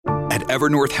At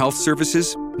Evernorth Health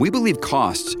Services, we believe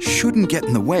costs shouldn't get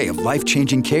in the way of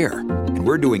life-changing care, and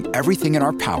we're doing everything in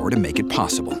our power to make it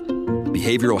possible.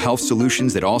 Behavioral health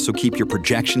solutions that also keep your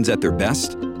projections at their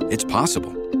best? It's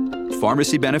possible.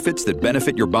 Pharmacy benefits that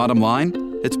benefit your bottom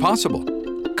line? It's possible.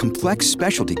 Complex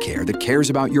specialty care that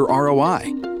cares about your ROI?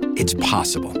 It's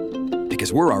possible.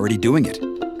 Because we're already doing it.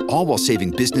 All while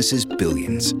saving businesses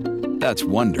billions. That's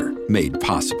Wonder made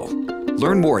possible.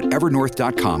 Learn more at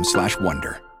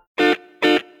evernorth.com/wonder.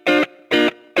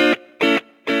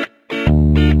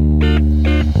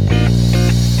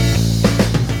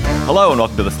 Hello and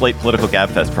welcome to the Slate Political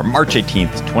Gabfest for March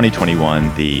 18th,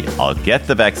 2021, the I'll Get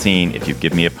the Vaccine If You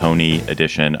Give Me a Pony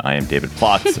edition. I am David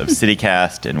Plotz of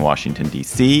CityCast in Washington,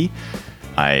 D.C.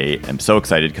 I am so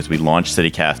excited because we launched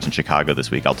CityCast in Chicago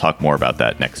this week. I'll talk more about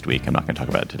that next week. I'm not going to talk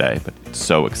about it today, but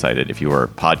so excited. If you are a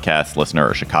podcast listener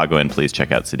or Chicagoan, please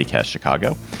check out CityCast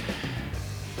Chicago.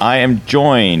 I am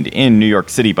joined in New York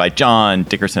City by John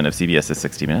Dickerson of CBS's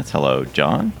 60 Minutes. Hello,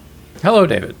 John. Hello,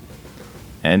 David.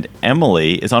 And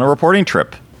Emily is on a reporting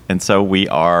trip. And so we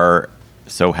are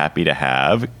so happy to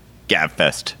have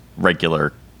Gabfest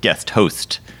regular guest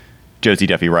host, Josie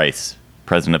Duffy Rice,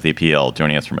 president of The Appeal,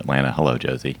 joining us from Atlanta. Hello,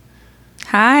 Josie.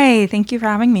 Hi, thank you for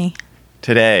having me.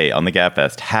 Today on the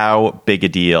Gabfest, how big a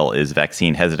deal is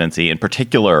vaccine hesitancy, in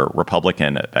particular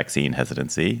Republican vaccine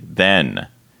hesitancy? Then,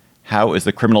 how is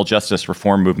the criminal justice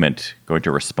reform movement going to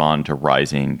respond to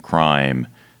rising crime?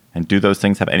 And do those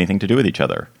things have anything to do with each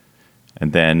other?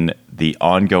 And then the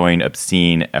ongoing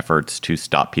obscene efforts to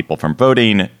stop people from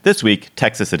voting this week,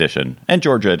 Texas edition and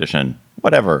Georgia edition,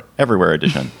 whatever, everywhere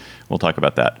edition. We'll talk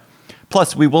about that.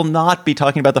 Plus, we will not be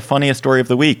talking about the funniest story of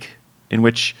the week, in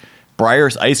which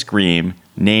Breyer's Ice Cream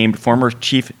named former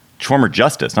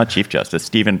Justice, not Chief Justice,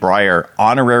 Stephen Breyer,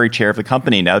 honorary chair of the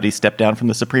company now that he stepped down from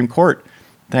the Supreme Court.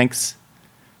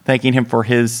 Thanking him for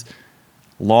his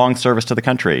long service to the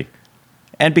country.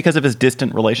 And because of his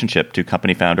distant relationship to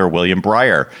company founder William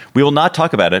Breyer. We will not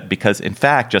talk about it because, in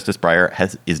fact, Justice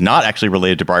Breyer is not actually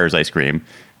related to Breyer's Ice Cream,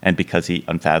 and because he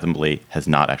unfathomably has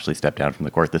not actually stepped down from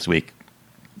the court this week,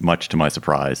 much to my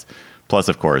surprise. Plus,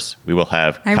 of course, we will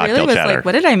have cocktail chatter. I really was like,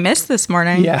 what did I miss this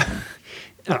morning? Yeah.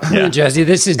 Josie,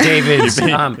 this is David's.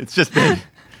 It's just been...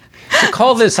 To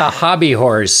call this a hobby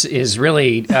horse is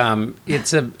really,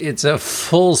 it's a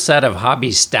full set of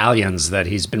hobby stallions that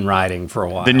he's been riding for a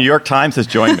while. The New York Times has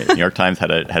joined me. The New York Times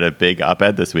had a big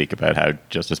op-ed this week about how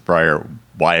Justice Breyer,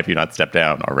 why have you not stepped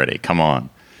down already? Come on.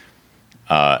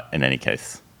 In any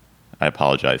case, I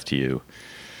apologize to you,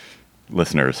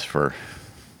 listeners, for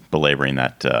belaboring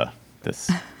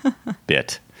this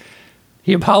bit.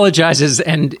 He apologizes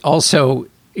and also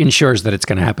ensures that it's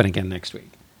going to happen again next week.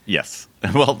 Yes.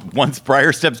 Well, once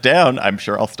Breyer steps down, I'm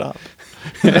sure I'll stop.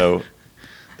 So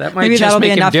that might just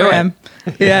make him do it.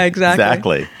 Yeah,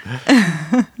 exactly.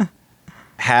 Exactly.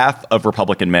 Half of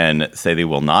Republican men say they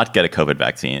will not get a COVID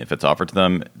vaccine if it's offered to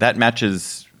them. That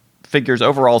matches figures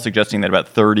overall suggesting that about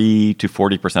 30 to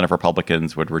 40% of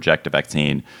Republicans would reject a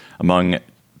vaccine. Among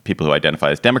people who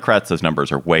identify as Democrats, those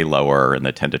numbers are way lower in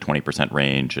the 10 to 20%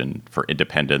 range. And for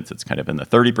independents, it's kind of in the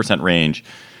 30% range.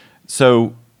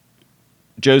 So,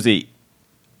 Josie,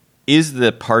 is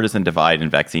the partisan divide in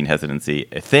vaccine hesitancy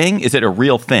a thing? Is it a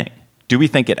real thing? Do we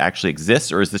think it actually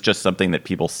exists, or is this just something that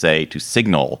people say to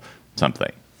signal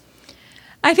something?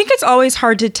 I think it's always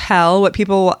hard to tell what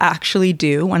people will actually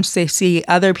do once they see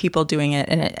other people doing it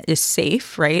and it is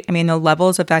safe, right? I mean, the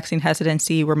levels of vaccine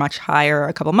hesitancy were much higher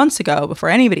a couple months ago before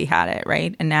anybody had it,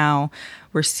 right? And now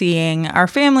we're seeing our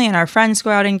family and our friends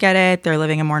go out and get it. They're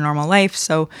living a more normal life.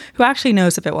 So who actually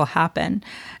knows if it will happen?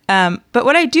 But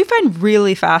what I do find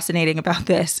really fascinating about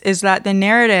this is that the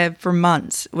narrative for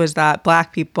months was that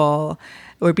Black people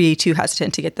would be too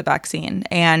hesitant to get the vaccine.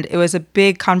 And it was a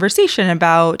big conversation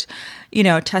about,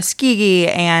 Tuskegee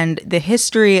and the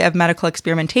history of medical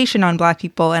experimentation on Black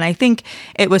people. And I think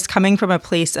it was coming from a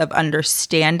place of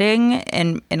understanding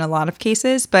in a lot of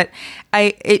cases. But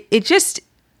it just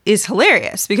is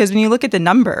hilarious because when you look at the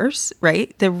numbers,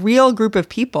 right, the real group of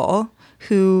people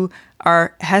who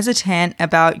are hesitant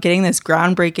about getting this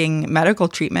groundbreaking medical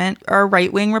treatment are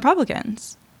right-wing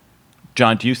Republicans.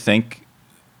 John, do you think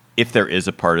if there is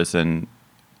a partisan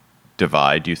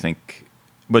divide, do you think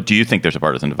there's a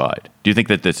partisan divide? Do you think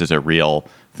that this is a real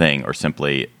thing or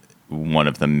simply one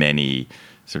of the many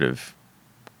sort of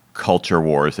culture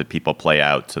wars that people play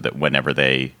out so that whenever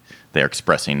they're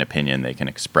expressing an opinion, they can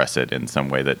express it in some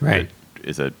way that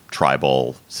is a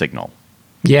tribal signal?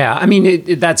 Yeah, I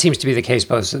mean, that seems to be the case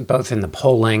both in the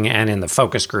polling and in the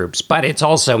focus groups, but it's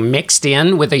also mixed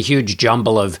in with a huge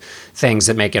jumble of things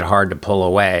that make it hard to pull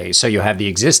away. So you have the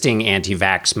existing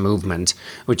anti-vax movement,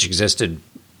 which existed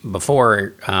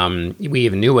before we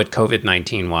even knew what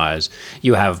COVID-19 was.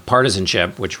 You have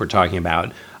partisanship, which we're talking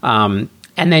about. And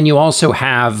then you also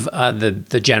have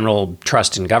the general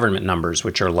trust in government numbers,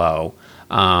 which are low.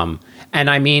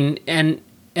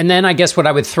 And then I guess what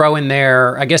I would throw in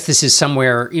there, I guess this is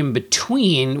somewhere in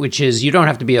between, which is you don't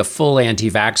have to be a full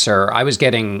anti-vaxxer. I was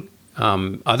getting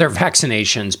other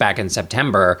vaccinations back in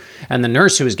September, and the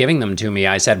nurse who was giving them to me,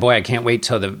 I said, boy, I can't wait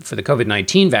for the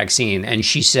COVID-19 vaccine. And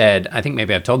she said, I think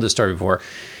maybe I've told this story before,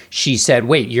 she said,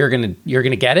 wait, you're gonna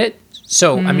get it?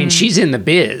 So, I mean, she's in the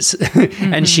biz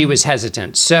and she was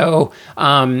hesitant. So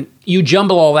you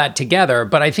jumble all that together,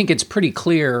 but I think it's pretty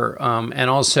clear. And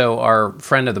also our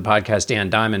friend of the podcast, Dan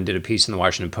Diamond, did a piece in the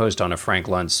Washington Post on a Frank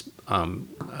Luntz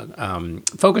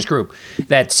focus group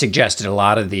that suggested a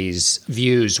lot of these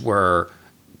views were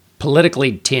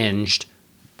politically tinged,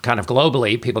 kind of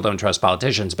globally. People don't trust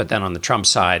politicians, but then on the Trump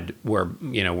side were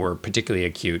particularly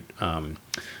acute.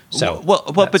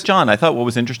 But John, I thought what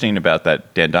was interesting about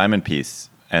that Dan Diamond piece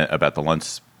about the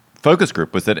Luntz focus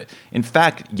group was that, in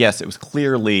fact, yes, it was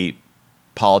clearly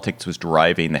politics was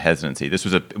driving the hesitancy.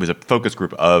 It was a focus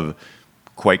group of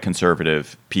quite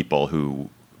conservative people who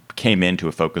came into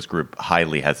a focus group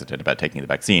highly hesitant about taking the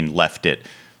vaccine, left it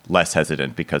less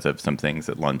hesitant because of some things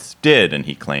that Luntz did, and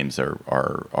he claims are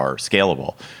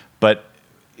scalable. But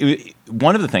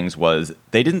one of the things was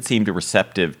they didn't seem to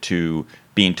receptive to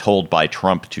being told by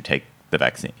Trump to take the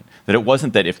vaccine. That it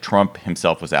wasn't that if Trump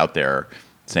himself was out there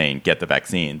saying, get the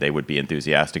vaccine, they would be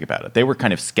enthusiastic about it. They were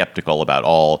kind of skeptical about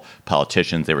all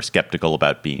politicians. They were skeptical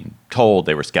about being told.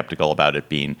 They were skeptical about it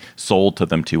being sold to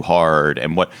them too hard.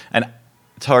 And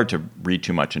it's hard to read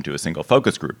too much into a single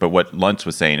focus group. But what Luntz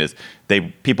was saying is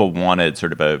people wanted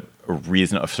sort of a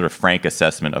sort of frank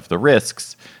assessment of the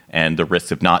risks and the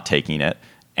risks of not taking it,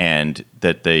 and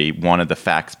that they wanted the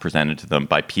facts presented to them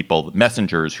by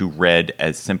messengers who read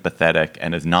as sympathetic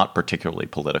and as not particularly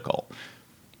political.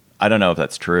 I don't know if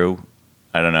that's true.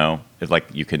 I don't know if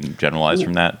you can generalize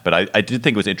from that. But I did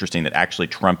think it was interesting that actually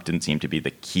Trump didn't seem to be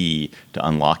the key to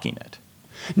unlocking it.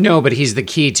 No, but he's the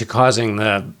key to causing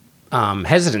the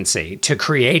hesitancy, to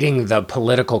creating the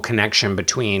political connection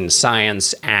between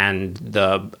science and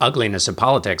the ugliness of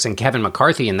politics. And Kevin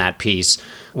McCarthy in that piece,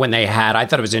 I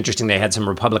thought it was interesting, they had some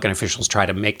Republican officials try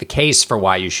to make the case for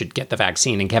why you should get the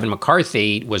vaccine. And Kevin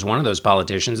McCarthy was one of those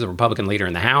politicians, the Republican leader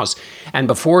in the House. And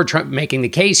before Trump making the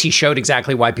case, he showed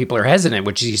exactly why people are hesitant,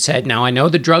 which is he said, now I know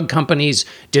the drug companies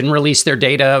didn't release their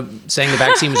data saying the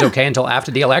vaccine was okay until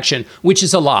after the election, which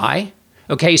is a lie.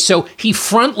 Okay, so he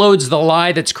front loads the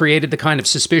lie that's created the kind of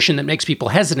suspicion that makes people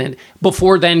hesitant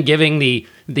before then giving the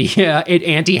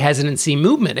anti-hesitancy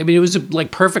movement. I mean, it was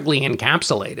perfectly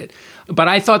encapsulated. But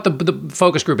I thought the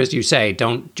focus group, as you say,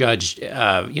 don't judge,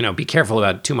 be careful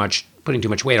about putting too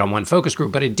much weight on one focus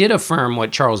group. But it did affirm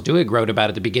what Charles Duhigg wrote about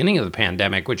at the beginning of the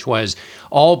pandemic, which was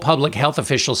all public health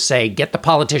officials say, get the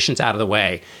politicians out of the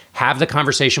way, have the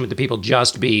conversation with the people,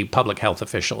 just be public health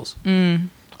officials.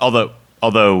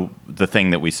 Although the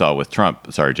thing that we saw with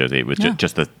Trump, sorry, Josie, was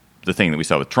just the thing that we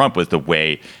saw with Trump was the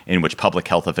way in which public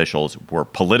health officials were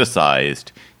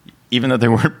politicized, even though they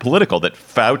weren't political, that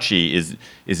Fauci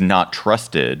is not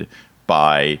trusted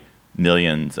by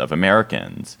millions of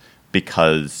Americans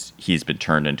because he's been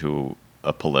turned into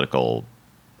a political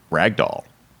ragdoll.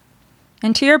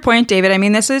 And to your point, David, I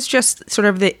mean, this is just sort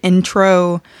of the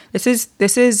intro. This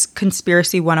is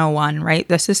conspiracy 101, right?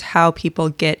 This is how people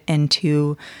get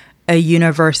into a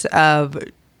universe of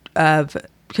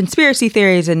conspiracy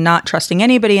theories and not trusting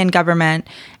anybody in government.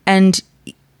 And,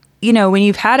 when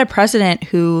you've had a president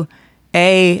who,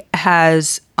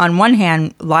 has on one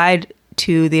hand lied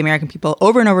to the American people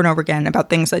over and over and over again about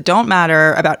things that don't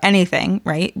matter about anything,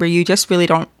 right? Where you just really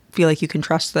don't feel like you can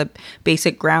trust the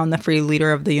basic ground the free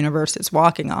leader of the universe is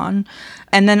walking on.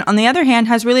 And then on the other hand,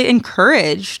 has really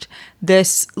encouraged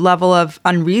this level of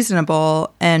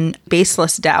unreasonable and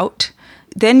baseless doubt.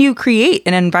 Then you create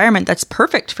an environment that's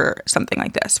perfect for something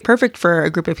like this, perfect for a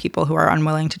group of people who are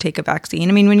unwilling to take a vaccine.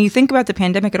 I mean, when you think about the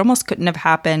pandemic, it almost couldn't have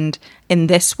happened in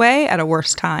this way at a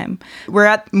worse time. We're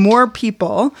at more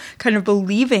people kind of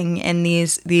believing in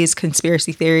these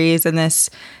conspiracy theories and this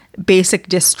basic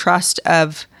distrust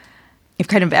of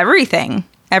kind of everything,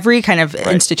 every kind of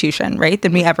institution, right,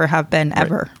 than we ever have been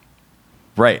ever.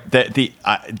 Right.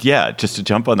 Just to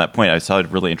jump on that point, I saw a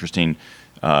really interesting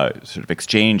sort of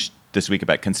exchange this week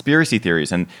about conspiracy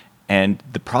theories. And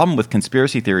the problem with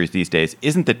conspiracy theories these days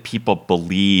isn't that people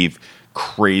believe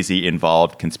crazy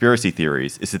involved conspiracy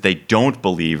theories is that they don't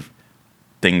believe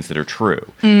things that are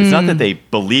true. It's not that they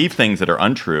believe things that are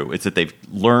untrue. It's that they've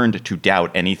learned to doubt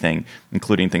anything,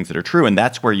 including things that are true. And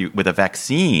that's where with a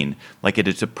vaccine, like it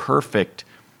is a perfect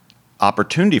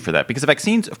opportunity for that, because the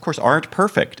vaccines, of course, aren't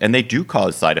perfect, and they do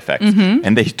cause side effects,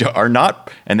 and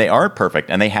they aren't perfect,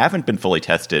 and they haven't been fully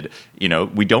tested.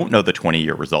 We don't know the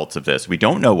 20-year results of this. We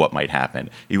don't know what might happen.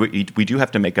 We do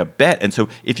have to make a bet. And so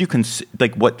if you can,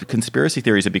 what conspiracy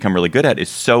theories have become really good at is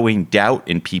sowing doubt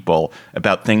in people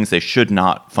about things they should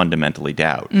not fundamentally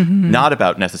doubt, not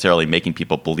about necessarily making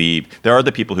people believe. There are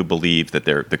the people who believe that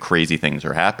the crazy things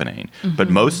are happening,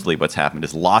 but mostly what's happened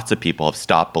is lots of people have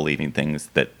stopped believing things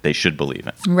that they should believe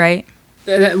in. Right.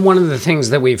 One of the things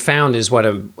that we've found is what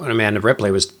Amanda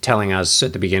Ripley was telling us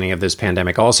at the beginning of this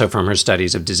pandemic, also from her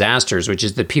studies of disasters, which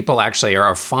is that people actually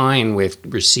are fine with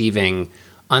receiving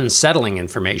unsettling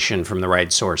information from the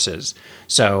right sources.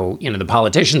 So, the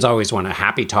politicians always want to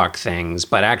happy talk things,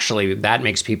 but actually that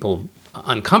makes people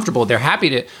uncomfortable. They're happy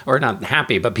to, or not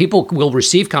happy, but people will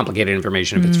receive complicated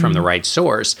information if it's from the right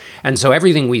source. And so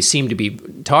everything we seem to be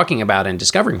talking about and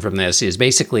discovering from this is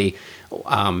basically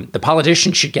the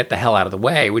politicians should get the hell out of the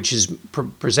way, which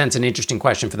presents an interesting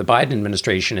question for the Biden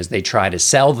administration as they try to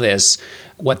sell this.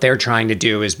 What they're trying to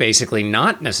do is basically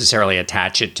not necessarily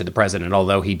attach it to the president,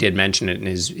 although he did mention it in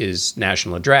his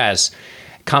national address.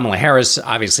 Kamala Harris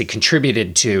obviously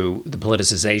contributed to the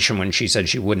politicization when she said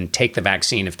she wouldn't take the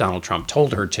vaccine if Donald Trump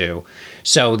told her to.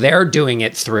 So they're doing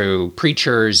it through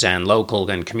preachers and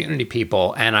local and community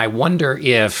people. And I wonder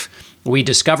if we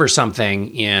discover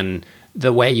something in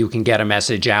the way you can get a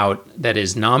message out that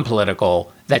is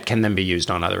non-political that can then be used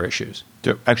on other issues.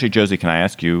 Actually, Josie, can I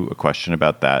ask you a question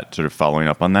about that, sort of following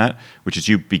up on that, which is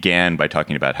you began by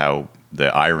talking about how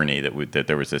the irony that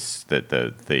there was this, that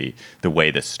the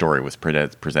way this story was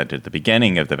presented at the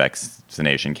beginning of the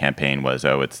vaccination campaign was,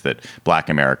 it's that Black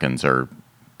Americans are,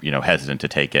 hesitant to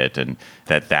take it, and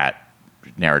that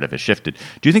narrative has shifted.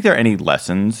 Do you think there are any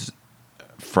lessons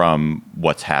from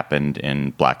what's happened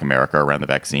in Black America around the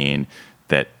vaccine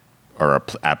that are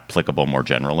applicable more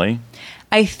generally?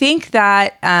 I think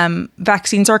that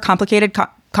vaccines are a complicated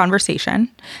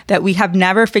conversation, that we have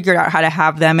never figured out how to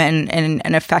have them in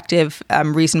an effective,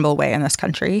 reasonable way in this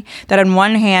country. That on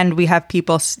one hand, we have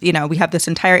people, we have this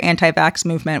entire anti-vax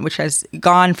movement, which has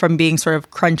gone from being sort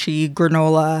of crunchy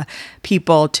granola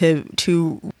people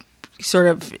to sort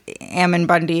of Ammon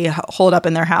Bundy hold up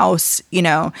in their house,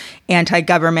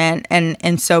 anti-government and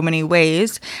in so many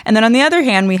ways. And then on the other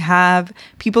hand, we have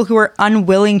people who are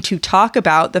unwilling to talk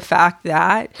about the fact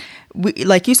that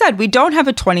like you said, we don't have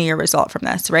a 20-year result from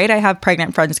this, right? I have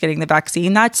pregnant friends getting the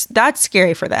vaccine. That's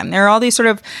scary for them. There are all these sort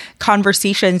of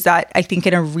conversations that I think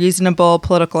in a reasonable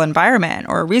political environment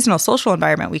or a reasonable social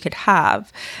environment we could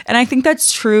have. And I think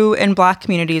that's true in Black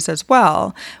communities as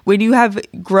well. When you have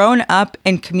grown up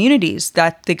in communities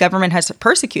that the government has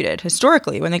persecuted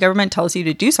historically, when the government tells you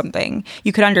to do something,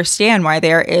 you could understand why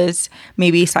there is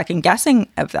maybe second guessing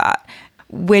of that.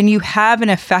 When you have an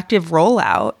effective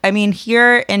rollout,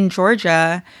 here in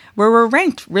Georgia, where we're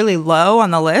ranked really low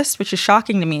on the list, which is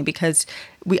shocking to me because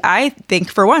I think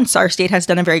for once our state has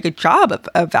done a very good job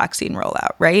of vaccine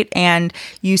rollout, right? And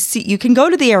you can go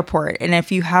to the airport, and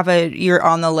if you're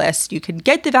on the list, you can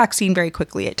get the vaccine very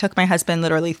quickly. It took my husband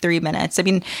literally 3 minutes.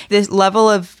 This level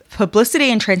of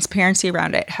publicity and transparency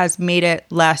around it has made it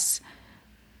less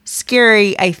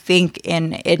scary, I think,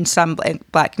 in some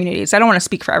Black communities. I don't want to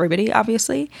speak for everybody,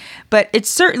 obviously, but it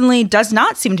certainly does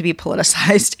not seem to be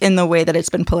politicized in the way that it's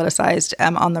been politicized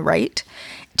on the right.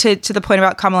 To the point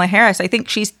about Kamala Harris, I think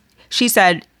she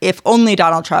said if only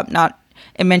Donald Trump,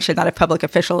 and mentioned that if public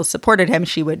officials supported him,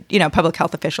 she would, public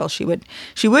health officials, she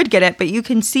would get it. But you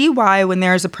can see why when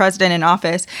there's a president in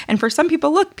office, and for some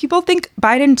people, people think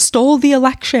Biden stole the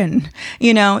election.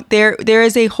 There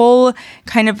is a whole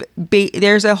kind of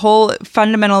there's a whole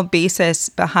fundamental basis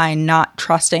behind not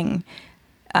trusting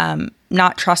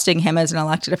him as an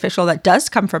elected official that does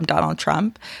come from Donald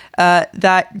Trump,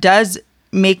 that does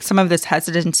make some of this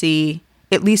hesitancy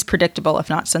at least predictable, if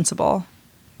not sensible.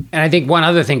 And I think one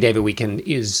other thing, David,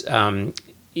 is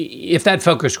if that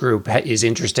focus group is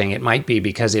interesting, it might be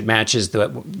because it matches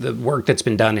the work that's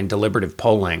been done in deliberative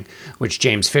polling, which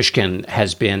James Fishkin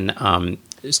has been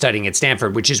studying at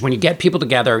Stanford, which is when you get people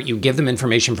together, you give them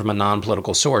information from a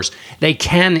non-political source, they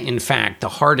can, in fact, the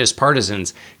hardest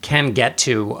partisans can get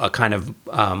to a kind of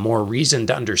more reasoned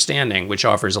understanding, which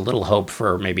offers a little hope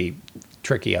for maybe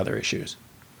tricky other issues.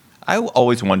 I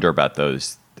always wonder about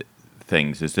those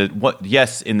things. Is that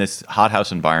yes, in this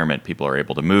hothouse environment, people are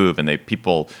able to move, and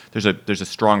there's a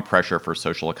strong pressure for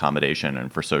social accommodation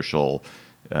and for social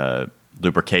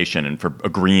lubrication and for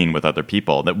agreeing with other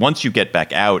people. That once you get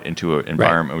back out into an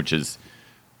environment which is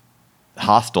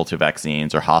hostile to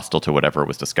vaccines or hostile to whatever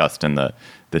was discussed in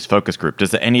this focus group,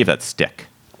 does any of that stick?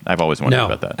 I've always wondered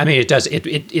about that. I mean, it does.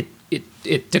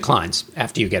 It declines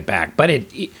after you get back, but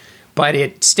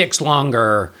it sticks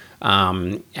longer.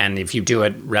 And if you do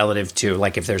it relative to,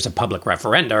 like, if there's a public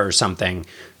referenda or something,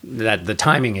 that the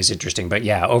timing is interesting. But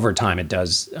yeah, over time it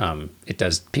does.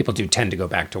 People do tend to go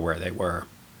back to where they were.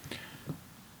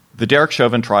 The Derek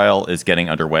Chauvin trial is getting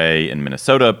underway in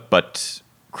Minnesota, but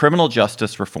criminal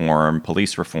justice reform,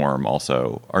 police reform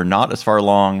also are not as far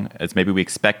along as maybe we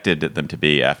expected them to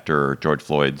be after George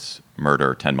Floyd's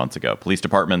murder 10 months ago. Police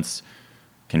departments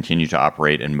continue to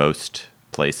operate in most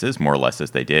places, more or less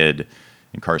as they did.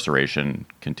 Incarceration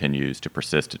continues to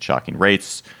persist at shocking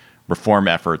rates. Reform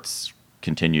efforts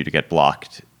continue to get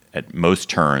blocked at most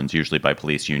turns, usually by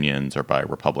police unions or by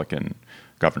Republican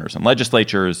governors and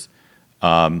legislatures.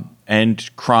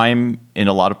 And crime in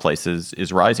a lot of places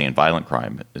is rising, and violent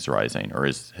crime is rising or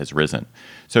has risen.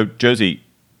 So, Josie,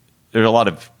 there's a lot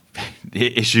of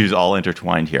issues all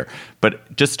intertwined here.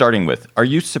 But just starting with, are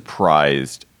you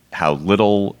surprised how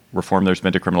little reform there's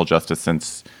been to criminal justice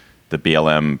since the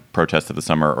BLM protests of the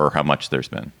summer, or how much there's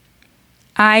been?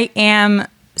 I am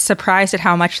surprised at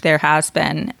how much there has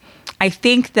been. I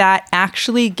think that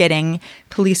actually getting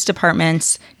police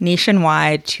departments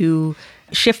nationwide to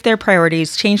shift their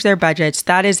priorities, change their budgets,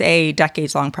 that is a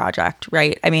decades-long project,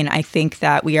 right? I mean, I think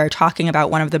that we are talking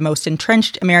about one of the most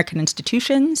entrenched American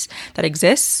institutions that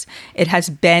exists. It has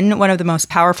been one of the most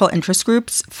powerful interest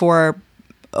groups for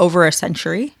over a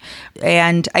century.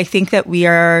 And I think that we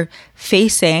are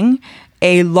facing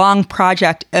a long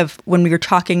project of, when we are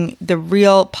talking the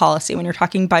real policy, when you're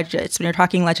talking budgets, when you're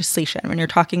talking legislation, when you're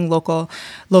talking local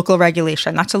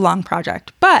regulation, that's a long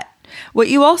project. But what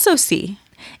you also see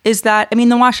is that, I mean,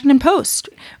 the Washington Post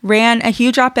ran a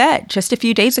huge op-ed just a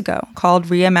few days ago called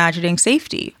Reimagining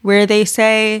Safety, where they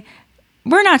say,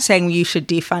 we're not saying you should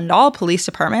defund all police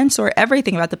departments or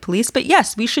everything about the police, but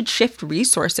yes, we should shift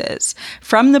resources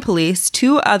from the police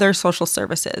to other social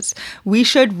services. We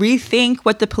should rethink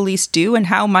what the police do and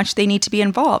how much they need to be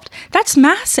involved. That's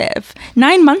massive.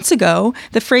 9 months ago,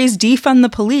 the phrase defund the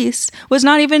police was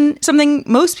not even something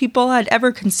most people had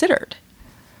ever considered.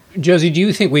 Josie, do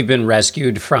you think we've been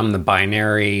rescued from the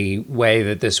binary way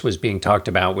that this was being talked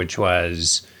about, which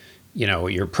was, you know,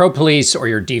 you're pro-police or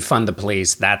you're defund the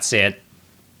police, that's it,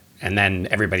 and then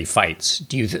everybody fights?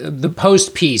 The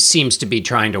Post piece seems to be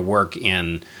trying to work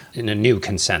in a new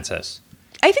consensus.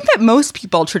 I think that most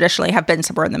people traditionally have been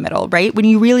somewhere in the middle, right? When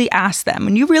you really ask them,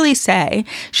 when you really say,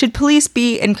 should police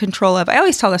be in control of, I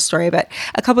always tell this story, but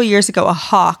a couple of years ago,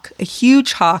 a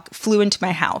huge hawk flew into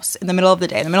my house in the middle of the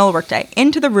day, in the middle of the workday,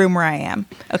 into the room where I am,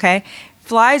 okay?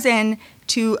 Flies in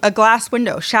to a glass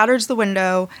window, shatters the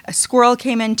window, a squirrel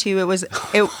came into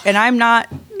and I'm not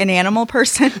an animal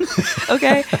person,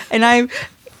 okay? And I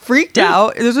freaked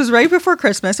out. This was right before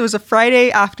Christmas. It was a Friday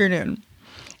afternoon.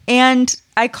 And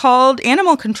I called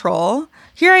animal control.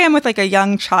 Here I am with like a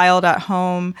young child at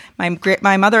home.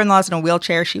 My mother-in-law's in a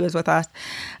wheelchair. She was with us.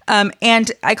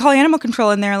 And I call animal control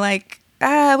and they're like,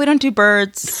 we don't do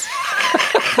birds.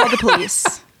 Call the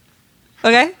police.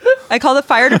 Okay? I call the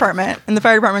fire department and the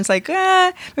fire department's like,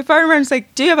 my fire department's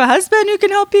like, do you have a husband who can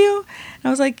help you? And I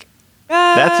was like,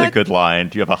 that's a good line.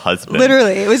 Do you have a husband?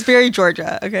 Literally, it was very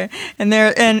Georgia. Okay. And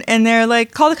they're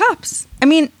like, call the cops. I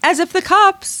mean, as if the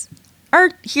cops are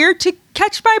here to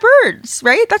catch my birds,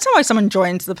 right? That's not why someone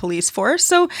joins the police force.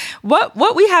 So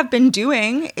what we have been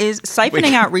doing is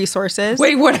siphoning out resources.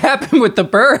 Wait, what happened with the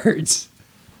birds?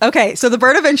 Okay, so the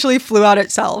bird eventually flew out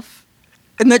itself.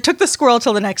 And it took the squirrel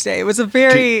till the next day. It was a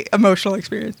very emotional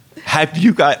experience. Have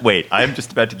you got... Wait, I'm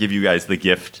just about to give you guys the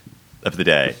gift of the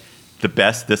day. The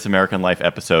best This American Life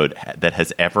episode that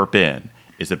has ever been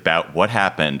is about what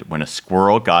happened when a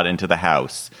squirrel got into the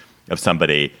house of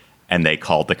somebody and they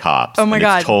called the cops. Oh my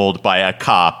God. It's told by a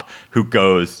cop who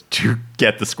goes to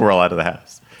get the squirrel out of the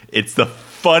house. It's the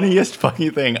funniest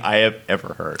fucking thing I have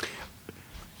ever heard.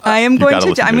 I'm going to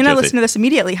listen to this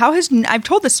immediately. I've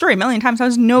told this story a million times. How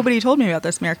has nobody told me about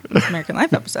this American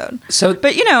Life episode?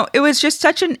 But it was just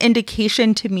such an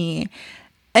indication to me.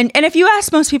 And if you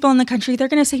ask most people in the country, they're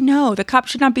going to say, no, the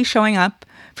cops should not be showing up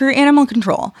for animal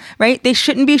control, right? They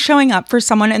shouldn't be showing up for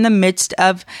someone in the midst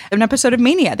of an episode of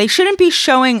mania. They shouldn't be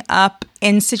showing up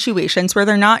in situations where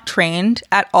they're not trained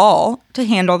at all to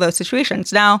handle those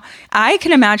situations. Now, I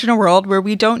can imagine a world where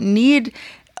we don't need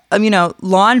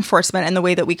law enforcement in the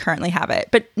way that we currently have it.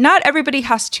 But not everybody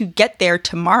has to get there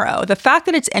tomorrow. The fact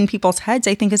that it's in people's heads,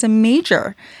 I think, is a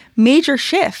major, major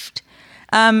shift.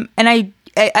 And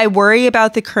I worry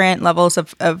about the current levels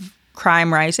of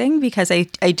crime rising because I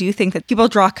do think that people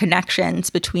draw connections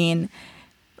between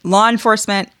law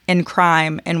enforcement and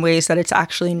crime in ways that it's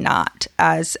actually not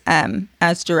as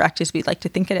direct as we'd like to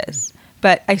think it is.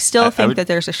 But I still think that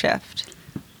there's a shift.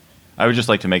 I would just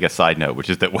like to make a side note, which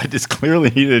is that what is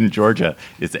clearly needed in Georgia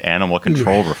is animal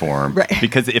control reform. Right.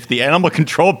 Because if the animal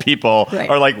control people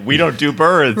are like, we don't do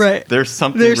birds, there's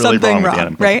something really wrong with the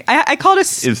animal. Right? I called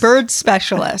a bird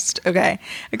specialist, okay?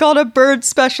 I called a bird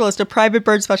specialist, a private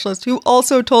bird specialist, who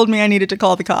also told me I needed to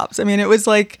call the cops. I mean, it was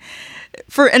like,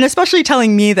 and especially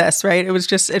telling me this, right? It was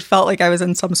just, it felt like I was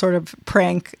in some sort of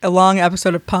prank, a long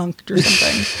episode of Punk'd or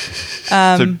something.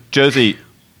 So, Josie,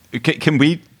 can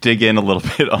we dig in a little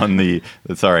bit on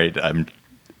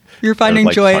You're finding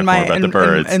joy in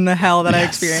in the hell that I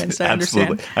experienced. I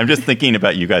absolutely. understand. I'm just thinking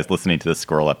about you guys listening to the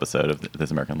squirrel episode of This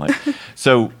American Life.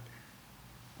 So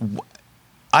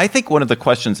I think one of the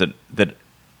questions that,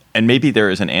 and maybe there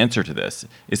is an answer to this,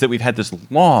 is that we've had this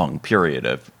long period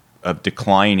of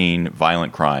declining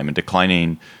violent crime and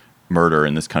declining murder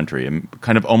in this country, and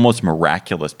kind of almost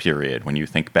miraculous period when you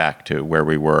think back to where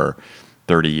we were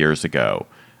 30 years ago.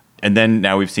 And then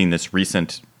now we've seen this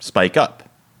recent spike up.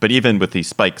 But even with these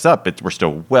spikes up, we're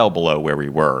still well below where we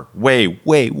were, way,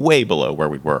 way, way below where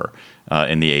we were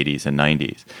in the 80s and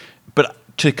 90s. But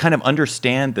to kind of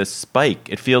understand this spike,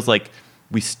 it feels like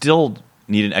we still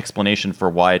need an explanation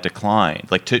for why it declined.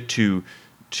 Like to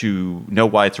know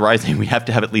why it's rising, we have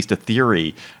to have at least a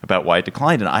theory about why it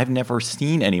declined. And I've never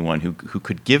seen anyone who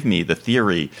could give me the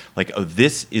theory, like, oh,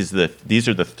 these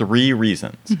are the three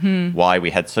reasons why we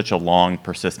had such a long,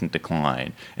 persistent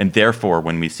decline. And therefore,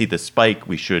 when we see the spike,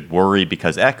 we should worry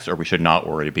because X, or we should not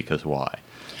worry because Y.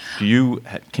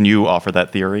 Can you offer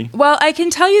that theory? Well, I can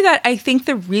tell you that I think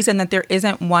the reason that there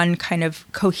isn't one kind of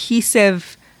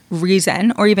cohesive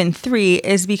reason, or even three,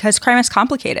 is because crime is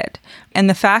complicated. And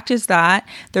the fact is that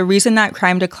the reason that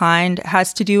crime declined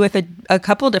has to do with a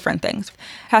couple different things. It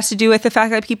has to do with the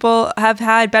fact that people have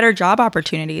had better job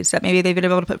opportunities, that maybe they've been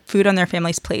able to put food on their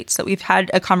families' plates, that we've had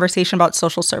a conversation about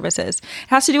social services. It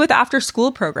has to do with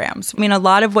after-school programs. I mean, a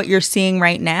lot of what you're seeing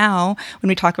right now when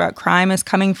we talk about crime is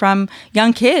coming from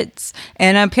young kids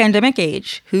in a pandemic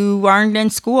age who aren't in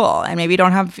school and maybe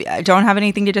don't have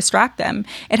anything to distract them.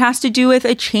 It has to do with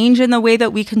a change in the way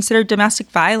that we consider domestic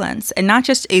violence, and not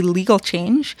just a legal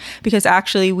change, because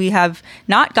actually we have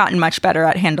not gotten much better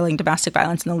at handling domestic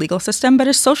violence in the legal system, but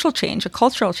a social change, a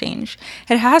cultural change.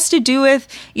 It has to do with,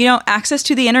 access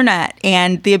to the internet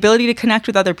and the ability to connect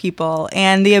with other people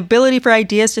and the ability for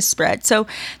ideas to spread. So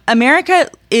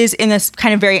America is in this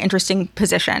kind of very interesting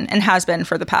position, and has been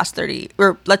for the past 30,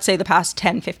 or let's say the past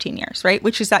 10, 15 years, right?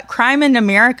 Which is that crime in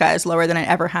America is lower than it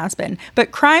ever has been.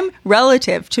 But crime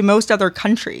relative to most other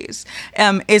countries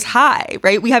is high,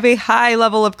 right? We have a high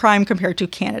level of crime compared to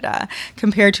Canada,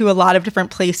 compared to a lot of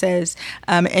different places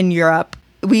in Europe.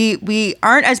 We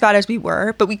aren't as bad as we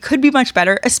were, but we could be much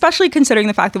better, especially considering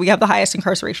the fact that we have the highest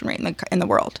incarceration rate in the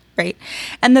world, right?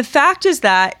 And the fact is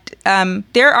that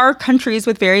there are countries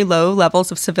with very low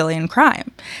levels of civilian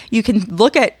crime. You can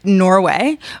look at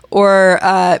Norway or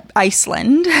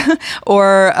Iceland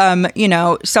or,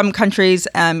 some countries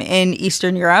in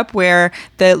Eastern Europe where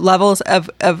the levels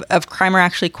of crime are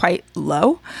actually quite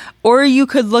low. Or you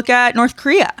could look at North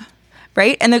Korea.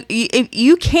 Right. And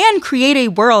you can create a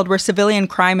world where civilian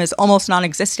crime is almost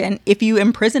non-existent if you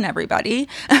imprison everybody,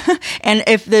 and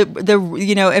if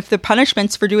the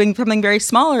punishments for doing something very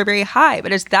small are very high.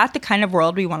 But is that the kind of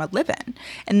world we want to live in?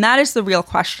 And that is the real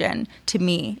question to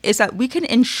me: is that we can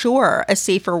ensure a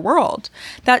safer world.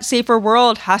 That safer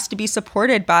world has to be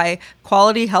supported by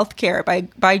quality healthcare,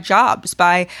 by jobs,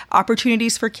 by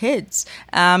opportunities for kids,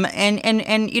 and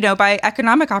by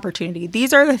economic opportunity.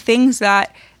 These are the things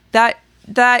that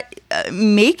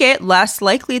make it less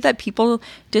likely that people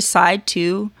decide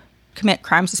to commit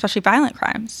crimes, especially violent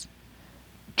crimes.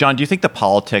 John, do you think the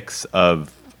politics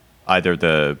of either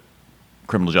the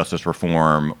criminal justice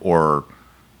reform or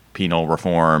penal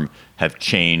reform have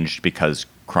changed because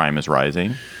crime is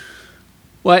rising?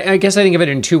 Well, I guess I think of it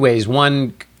in two ways.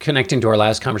 One, connecting to our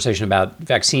last conversation about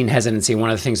vaccine hesitancy, one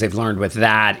of the things they've learned with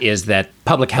that is that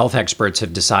public health experts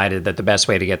have decided that the best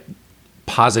way to get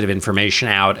positive information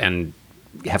out and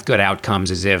have good outcomes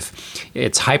is if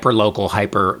it's hyper-local,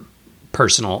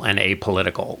 hyper-personal, and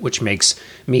apolitical, which makes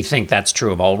me think that's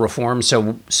true of all reform. So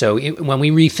when we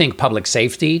rethink public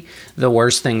safety, the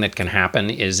worst thing that can happen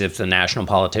is if the national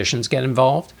politicians get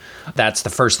involved. That's the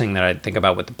first thing that I think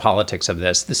about with the politics of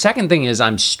this. The second thing is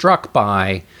I'm struck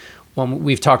by,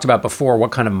 we've talked about before,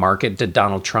 what kind of market did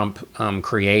Donald Trump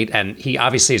create? And he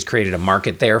obviously has created a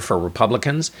market there for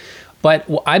Republicans. But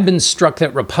I've been struck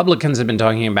that Republicans have been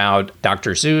talking about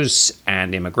Dr. Seuss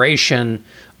and immigration,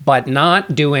 but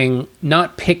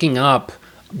not picking up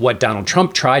what Donald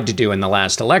Trump tried to do in the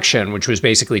last election, which was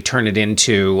basically turn it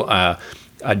into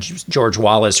a George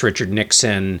Wallace, Richard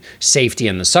Nixon safety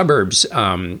in the suburbs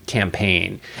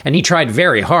campaign. And he tried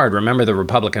very hard, remember the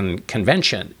Republican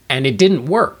convention, and it didn't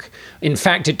work. In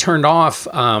fact, it turned off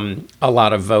a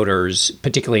lot of voters,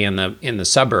 particularly in the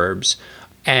suburbs.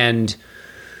 And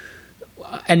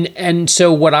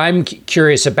so what I'm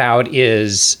curious about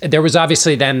is there was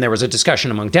a discussion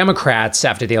among Democrats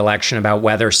after the election about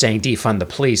whether saying defund the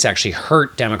police actually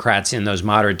hurt Democrats in those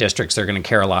moderate districts they're going to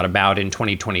care a lot about in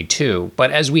 2022.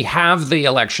 But as we have the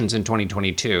elections in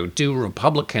 2022, do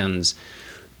Republicans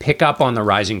pick up on the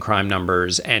rising crime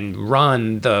numbers and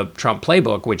run the Trump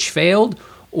playbook, which failed?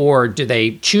 Or do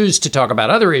they choose to talk about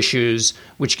other issues,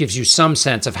 which gives you some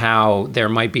sense of how there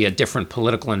might be a different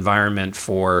political environment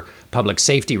for public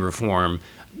safety reform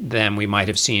than we might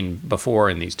have seen before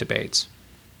in these debates?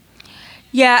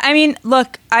 Yeah, I mean,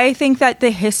 look, I think that the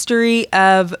history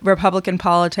of Republican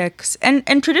politics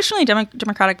and traditionally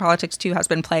Democratic politics, too, has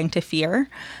been playing to fear,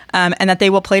 and that they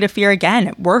will play to fear again.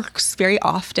 It works very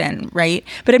often, right?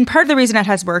 But in part, the reason it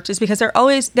has worked is because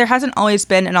there hasn't always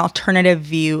been an alternative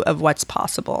view of what's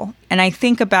possible. And I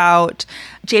think about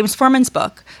James Forman's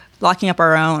book, Locking Up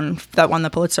Our Own, that won the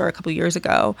Pulitzer a couple years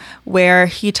ago, where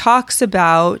he talks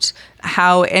about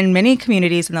how in many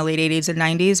communities in the late 80s and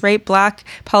 90s, right, Black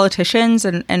politicians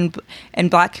and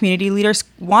Black community leaders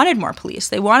wanted more police.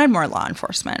 They wanted more law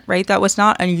enforcement, right? That was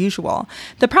not unusual.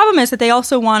 The problem is that they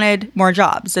also wanted more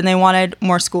jobs, and they wanted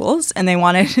more schools, and they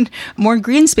wanted more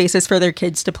green spaces for their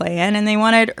kids to play in, and they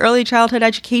wanted early childhood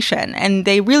education, and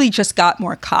they really just got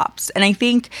more cops. And I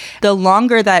think the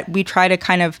longer that we try to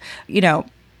kind of,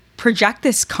 project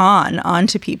this con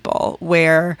onto people,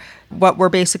 where what we're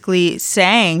basically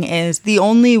saying is the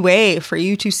only way for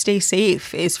you to stay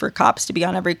safe is for cops to be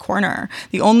on every corner.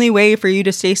 The only way for you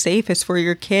to stay safe is for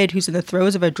your kid who's in the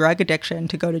throes of a drug addiction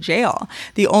to go to jail.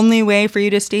 The only way for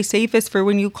you to stay safe is for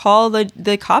when you call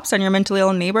the cops on your mentally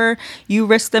ill neighbor, you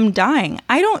risk them dying.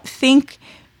 I don't think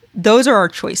those are our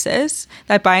choices.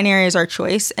 That binary is our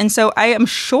choice. And so I'm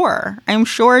sure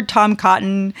Tom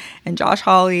Cotton and Josh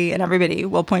Hawley and everybody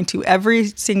will point to every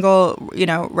single,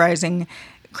 rising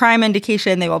crime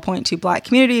indication. They will point to Black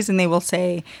communities and they will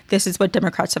say, this is what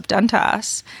Democrats have done to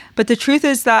us. But the truth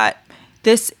is that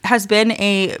this has been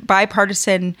a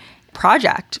bipartisan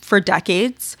project for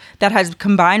decades that has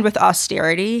combined with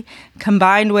austerity,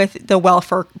 combined with the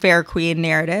welfare queen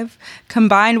narrative,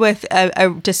 combined with a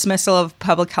dismissal of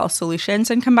public health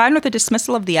solutions, and combined with a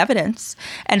dismissal of the evidence.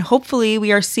 And hopefully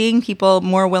we are seeing people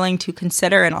more willing to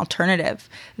consider an alternative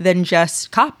than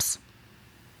just cops.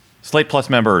 Slate Plus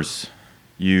members,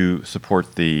 you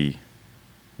support the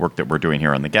work that we're doing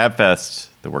here on the GabFest,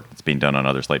 the work that's being done on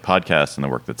other Slate podcasts, and the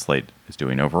work that Slate is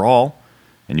doing overall.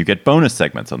 And you get bonus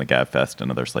segments on the GabFest and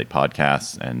other Slate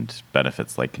podcasts and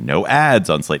benefits like no ads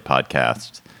on Slate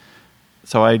podcasts.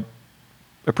 So I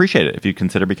appreciate it if you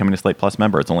consider becoming a Slate Plus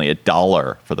member. It's only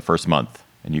 $1 for the first month.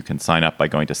 And you can sign up by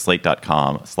going to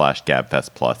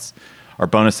slate.com/GabFestPlus. Our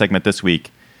bonus segment this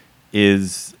week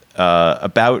is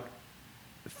about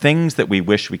things that we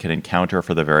wish we could encounter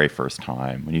for the very first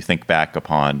time. When you think back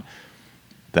upon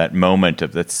that moment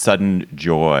of that sudden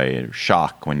joy or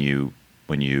shock when you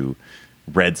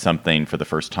read something for the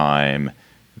first time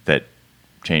that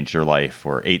changed your life,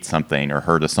 or ate something, or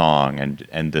heard a song,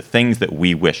 and the things that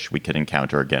we wish we could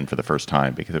encounter again for the first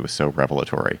time because it was so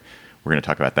revelatory. We're going to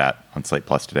talk about that on Slate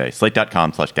Plus today.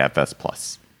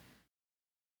 Slate.com/GabFestPlus.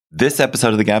 This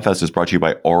episode of the GabFest is brought to you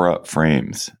by Aura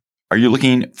Frames. Are you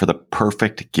looking for the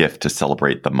perfect gift to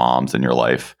celebrate the moms in your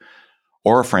life?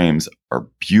 Aura Frames are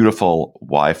beautiful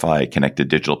Wi-Fi connected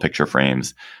digital picture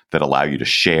frames that allow you to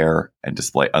share and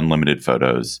display unlimited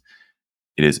photos.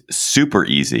 It is super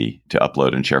easy to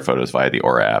upload and share photos via the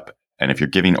Aura app. And if you're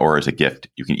giving Aura as a gift,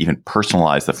 you can even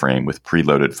personalize the frame with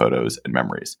preloaded photos and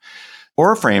memories.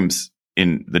 Aura Frames,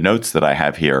 in the notes that I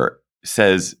have here,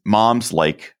 says moms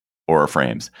like Aura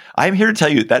Frames. I'm here to tell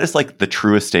you that is like the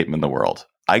truest statement in the world.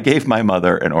 I gave my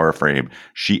mother an Aura frame.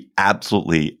 She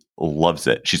absolutely loves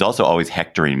it. She's also always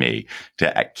hectoring me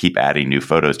to keep adding new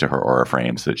photos to her Aura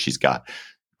frame so that she's got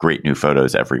great new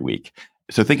photos every week.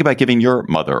 So think about giving your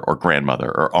mother or grandmother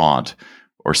or aunt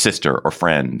or sister or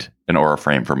friend an Aura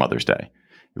frame for Mother's Day.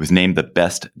 It was named the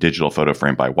best digital photo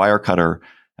frame by Wirecutter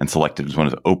and selected as one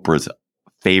of Oprah's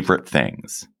favorite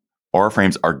things. Aura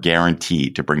frames are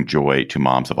guaranteed to bring joy to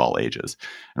moms of all ages.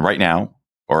 And right now,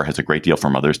 Aura has a great deal for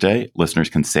Mother's Day. Listeners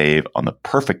can save on the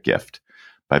perfect gift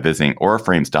by visiting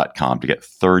auraframes.com to get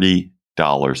 30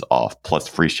 off plus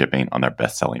free shipping on their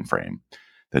best-selling frame.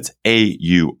 That's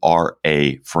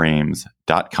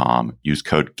AURAFrames.com. Use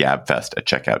code GABFEST at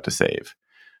checkout to save.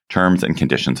 Terms and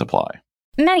conditions apply.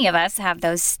 Many of us have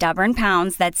those stubborn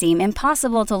pounds that seem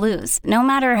impossible to lose, no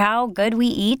matter how good we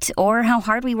eat or how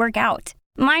hard we work out.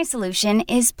 My solution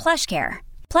is PlushCare.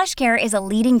 PlushCare is a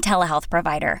leading telehealth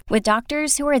provider with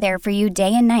doctors who are there for you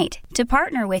day and night to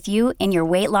partner with you in your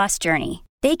weight loss journey.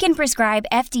 They can prescribe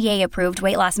FDA-approved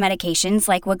weight loss medications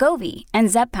like Wegovy and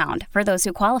Zepbound for those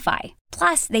who qualify.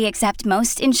 Plus, they accept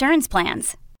most insurance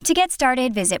plans. To get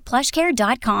started, visit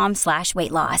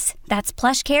plushcare.com/weightloss. That's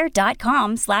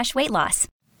plushcare.com/weightloss.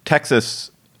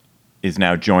 Texas is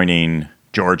now joining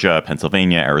Georgia,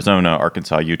 Pennsylvania, Arizona,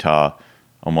 Arkansas, Utah,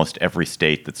 almost every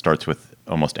state that starts with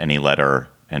almost any letter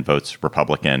and votes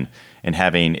Republican, in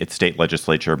having its state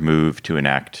legislature move to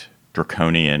enact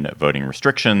draconian voting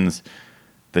restrictions.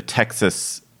 The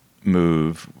Texas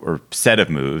move, or set of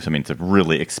moves, I mean, it's a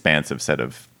really expansive set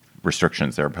of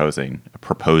restrictions they're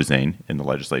proposing in the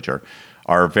legislature,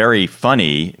 are very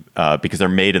funny because they're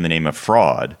made in the name of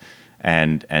fraud.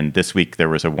 And this week there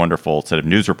was a wonderful set of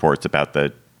news reports about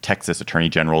the Texas Attorney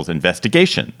General's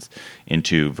investigations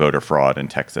into voter fraud in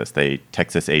Texas.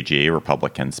 Texas AG, a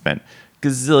Republican, spent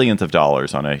gazillions of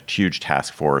dollars on a huge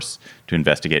task force to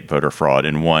investigate voter fraud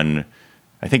in one,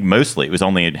 I think mostly, it was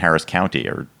only in Harris County,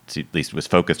 or at least was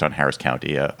focused on Harris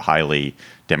County, a highly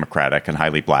Democratic and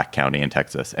highly black county in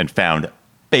Texas, and found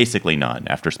basically none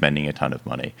after spending a ton of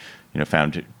money.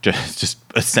 Found just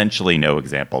essentially no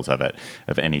examples of it,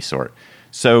 of any sort.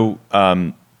 So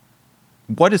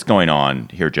what is going on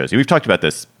here, Josie? We've talked about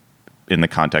this in the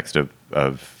context of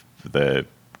the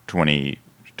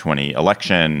 2020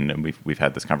 election, and we've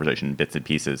had this conversation in bits and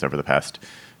pieces over the past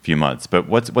few months. But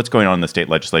what's going on in the state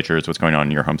legislatures? What's going on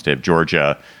in your home state of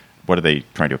Georgia? What are they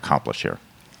trying to accomplish here?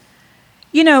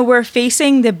 We're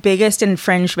facing the biggest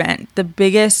infringement, the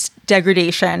biggest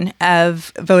degradation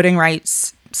of voting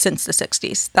rights since the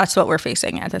 60s. That's what we're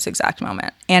facing at this exact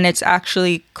moment. And it's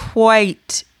actually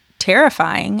quite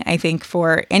terrifying, I think,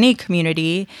 for any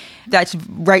community that's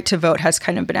right to vote has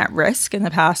kind of been at risk in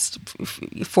the past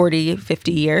 40,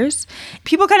 50 years.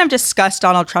 People kind of discuss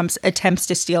Donald Trump's attempts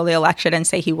to steal the election and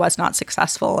say he was not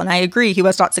successful. And I agree, he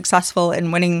was not successful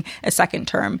in winning a second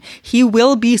term. He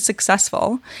will be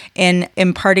successful in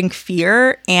imparting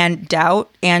fear and doubt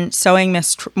and sowing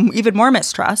even more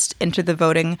mistrust into the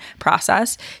voting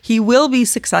process. He will be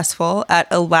successful at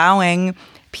allowing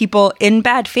people in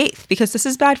bad faith, because this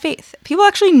is bad faith. People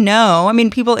actually know,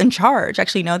 people in charge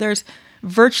actually know there's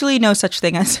virtually no such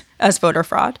thing as voter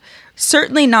fraud.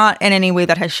 Certainly not in any way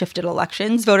that has shifted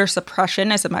elections. Voter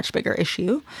suppression is a much bigger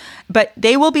issue. But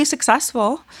they will be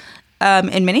successful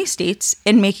in many states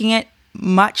in making it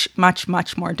much, much,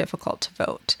 much more difficult to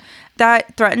vote.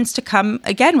 That threatens to come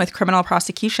again with criminal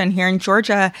prosecution. Here in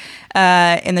Georgia,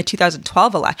 in the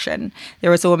 2012 election,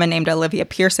 there was a woman named Olivia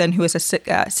Pearson, who was a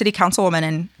city councilwoman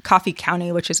in Coffee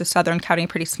County, which is a southern county,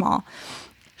 pretty small.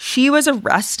 She was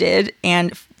arrested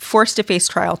and forced to face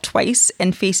trial twice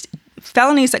and faced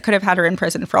felonies that could have had her in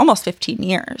prison for almost 15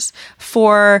 years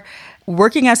for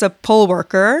working as a poll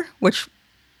worker, which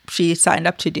she signed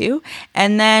up to do.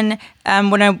 And then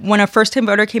when a first-time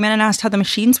voter came in and asked how the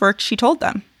machines worked, she told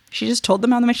them. She just told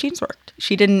them how the machines worked.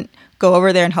 She didn't go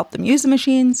over there and help them use the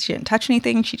machines. She didn't touch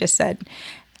anything. She just said,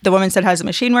 the woman said, how does the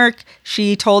machine work?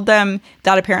 She told them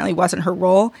that apparently wasn't her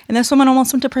role. And this woman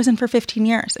almost went to prison for 15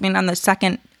 years. On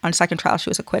second trial, she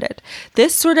was acquitted.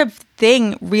 This sort of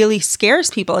thing really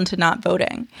scares people into not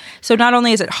voting. So not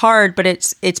only is it hard, but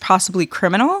it's possibly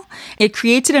criminal. It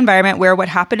creates an environment where what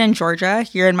happened in Georgia,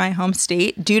 here in my home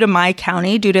state, due to my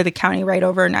county, due to the county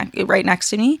right next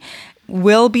to me,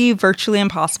 will be virtually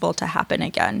impossible to happen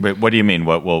again. Wait, what do you mean?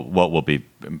 What will be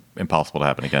impossible to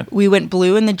happen again? We went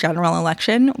blue in the general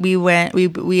election.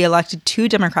 We elected 2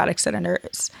 Democratic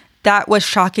senators. That was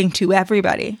shocking to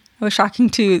everybody. It was shocking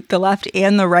to the left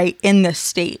and the right in this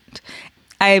state.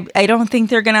 I don't think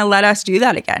they're going to let us do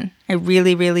that again. I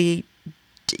really, really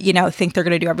think they're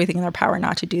going to do everything in their power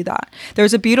not to do that. There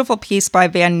was a beautiful piece by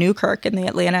Van Newkirk in the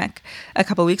Atlantic a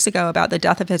couple of weeks ago about the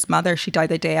death of his mother. She died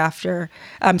the day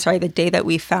that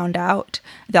we found out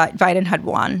that Biden had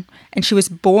won. And she was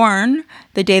born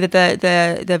the day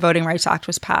that the Voting Rights Act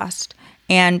was passed.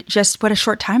 And just what a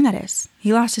short time that is.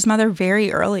 He lost his mother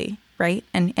very early, right?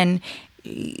 And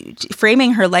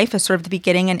framing her life as sort of the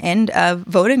beginning and end of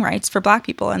voting rights for Black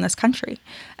people in this country.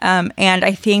 And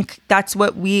I think that's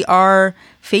what we are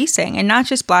facing. And not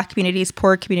just Black communities,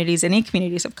 poor communities, any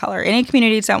communities of color, any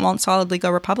communities that won't solidly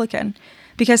go Republican.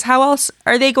 Because how else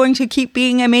are they going to keep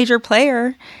being a major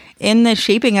player in the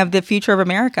shaping of the future of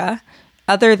America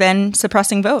other than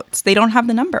suppressing votes. They don't have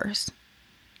the numbers.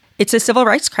 It's a civil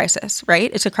rights crisis, right?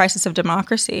 It's a crisis of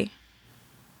democracy.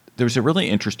 There was a really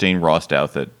interesting Ross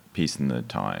Douthat piece in the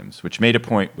Times, which made a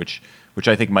point which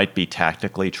I think might be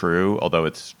tactically true, although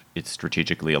it's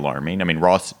strategically alarming. I mean,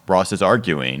 Ross is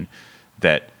arguing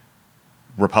that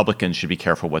Republicans should be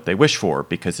careful what they wish for,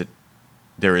 because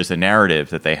there is a narrative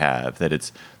that they have that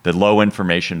it's the low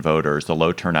information voters, the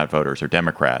low turnout voters are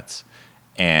Democrats.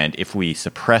 And if we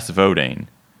suppress voting,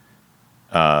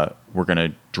 we're going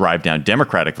to drive down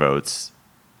Democratic votes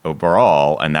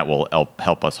overall, and that will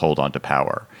help us hold on to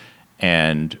power.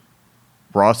 And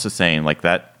Ross is saying like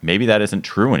that, maybe that isn't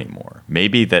true anymore.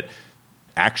 Maybe that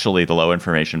actually the low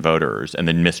information voters and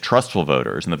the mistrustful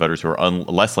voters and the voters who are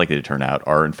less likely to turn out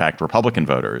are in fact Republican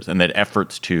voters, and that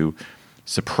efforts to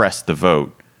suppress the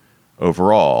vote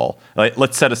overall,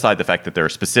 let's set aside the fact that there are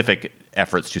specific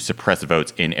efforts to suppress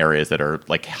votes in areas that are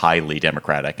like highly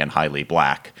Democratic and highly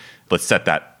black. Let's set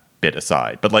that bit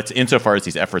aside. But insofar as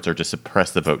these efforts are to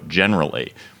suppress the vote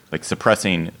generally, like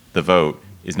suppressing the vote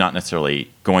is not necessarily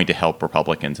going to help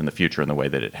Republicans in the future in the way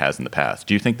that it has in the past.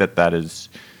 Do you think that there's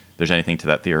anything to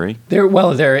that theory?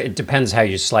 It depends how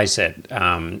you slice it.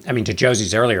 To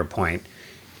Josie's earlier point,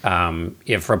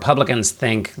 if Republicans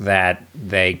think that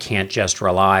they can't just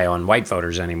rely on white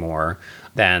voters anymore,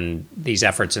 then these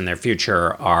efforts in their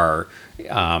future are,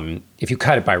 if you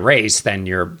cut it by race, then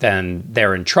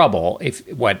they're in trouble.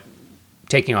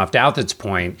 Taking off Douthat's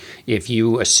point, if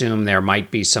you assume there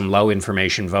might be some low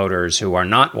information voters who are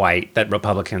not white that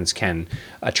Republicans can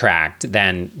attract,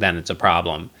 then it's a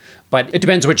problem. But it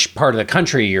depends which part of the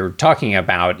country you're talking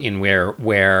about, in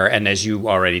where, and as you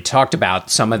already talked about,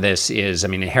 some of this is,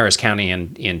 Harris County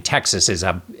in Texas is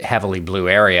a heavily blue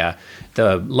area.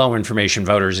 The low information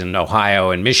voters in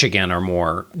Ohio and Michigan are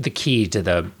more the key to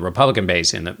the Republican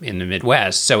base in the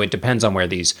Midwest. So it depends on where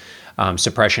these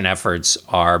suppression efforts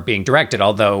are being directed.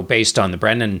 Although based on the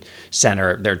Brennan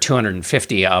Center, there are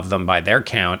 250 of them by their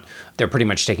count. They're pretty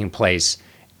much taking place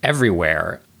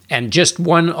everywhere. And just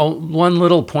one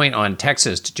little point on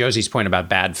Texas, to Josie's point about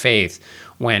bad faith,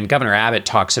 when Governor Abbott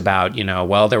talks about,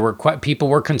 people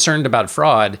were concerned about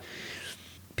fraud.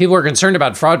 People were concerned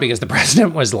about fraud because the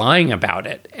president was lying about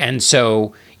it. And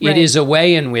so it is a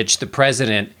way in which the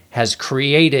president has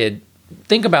created,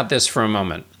 think about this for a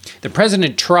moment. The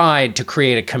president tried to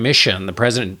create a commission,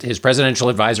 his Presidential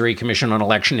Advisory Commission on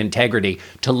Election Integrity,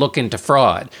 to look into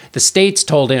fraud. The states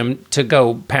told him to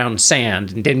go pound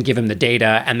sand and didn't give him the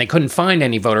data, and they couldn't find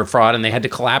any voter fraud, and they had to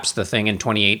collapse the thing in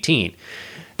 2018.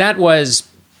 That was,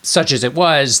 such as it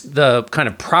was, the kind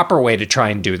of proper way to try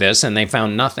and do this, and they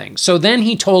found nothing. So then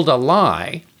he told a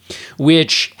lie,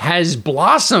 which has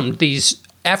blossomed these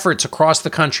efforts across the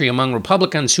country among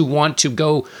Republicans who want to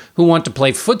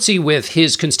play footsie with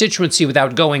his constituency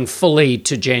without going fully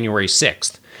to January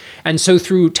 6th. And so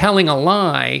through telling a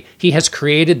lie, he has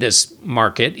created this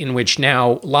market in which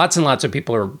now lots and lots of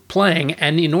people are playing.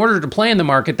 And in order to play in the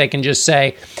market, they can just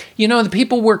say, the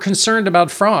people were concerned about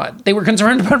fraud. They were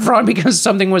concerned about fraud because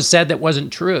something was said that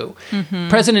wasn't true. Mm-hmm.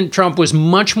 President Trump was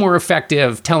much more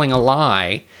effective telling a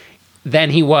lie than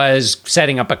he was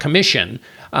setting up a commission,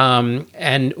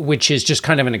 and which is just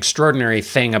kind of an extraordinary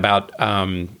thing about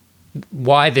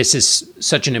why this is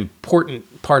such an important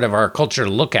part of our culture to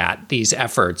look at, these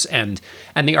efforts and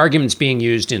the arguments being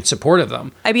used in support of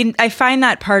them. I find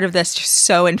that part of this just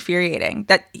so infuriating,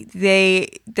 that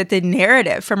the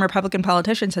narrative from Republican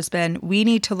politicians has been, we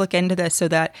need to look into this so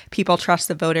that people trust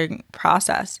the voting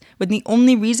process, when the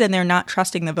only reason they're not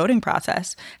trusting the voting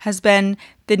process has been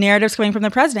the narratives coming from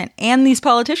the president and these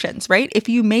politicians, right? If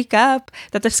you make up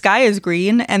that the sky is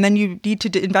green and then you need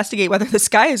to investigate whether the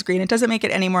sky is green, it doesn't make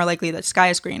it any more likely that the sky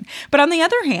is green. But on the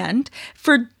other hand,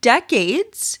 for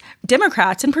decades,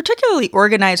 Democrats, and particularly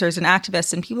organizers and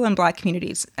activists and people in Black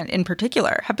communities in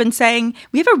particular, have been saying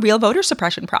we have a real voter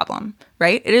suppression problem,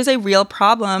 right? It is a real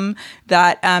problem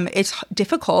that it's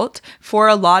difficult for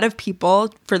a lot of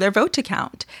people for their vote to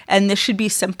count. And this should be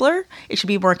simpler. It should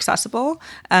be more accessible.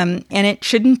 And it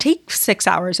shouldn't take 6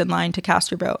 hours in line to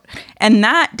cast your vote. And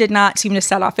that did not seem to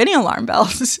set off any alarm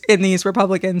bells in these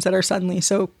Republicans that are suddenly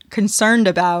so concerned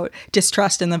about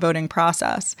distrust in the voting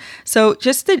process. So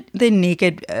just the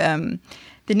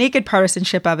naked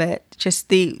partisanship of it, just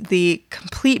the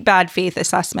complete bad faith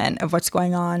assessment of what's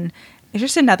going on, is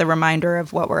just another reminder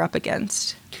of what we're up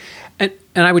against. And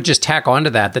I would just tack onto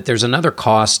that there's another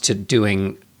cost to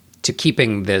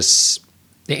keeping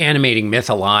the animating myth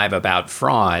alive about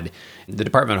fraud, The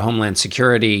Department of Homeland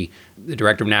Security, the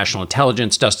Director of National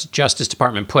Intelligence, Justice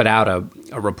Department put out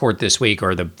a report this week,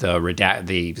 or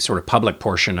the sort of public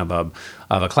portion of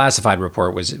a classified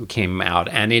report came out,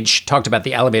 and it talked about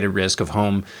the elevated risk of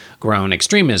homegrown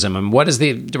extremism. And what does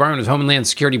the Department of Homeland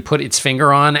Security put its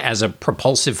finger on as a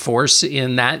propulsive force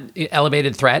in that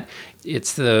elevated threat?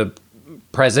 It's the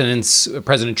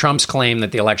President Trump's claim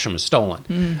that the election was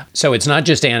stolen. So it's not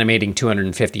just animating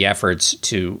 250 efforts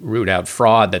to root out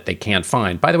fraud that they can't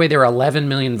find. By the way, there are 11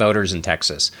 million voters in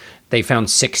Texas. They found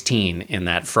 16 in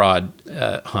that fraud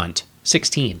hunt.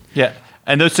 16. Yeah.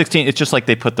 And those 16, it's just like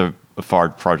they put the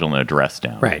fraudulent address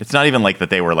down. Right. It's not even like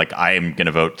that they were like, I am going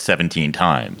to vote 17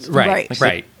 times. Right.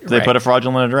 They put a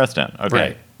fraudulent address down.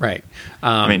 Okay. Right.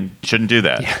 I mean, shouldn't do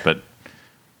that. Yeah. But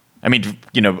I mean,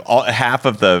 half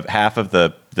of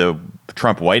the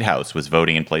Trump White House was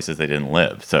voting in places they didn't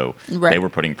live. So they were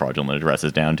putting fraudulent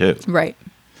addresses down too. Right.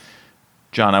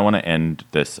 John, I want to end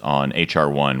this on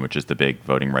H.R. 1, which is the big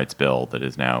voting rights bill that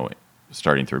is now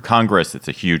starting through Congress. It's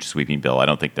a huge sweeping bill. I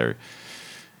don't think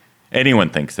anyone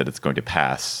thinks that it's going to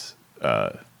pass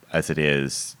as it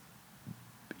is,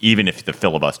 even if the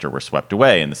filibuster were swept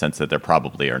away, in the sense that there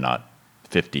probably are not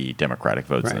 50 Democratic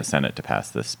votes in the Senate to pass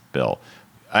this bill.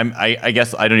 I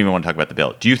guess I don't even want to talk about the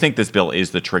bill. Do you think this bill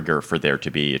is the trigger for there to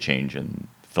be a change in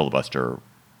filibuster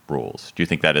rules? Do you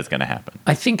think that is going to happen?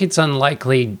 I think it's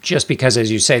unlikely, just because, as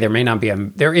you say,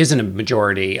 there isn't a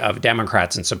majority of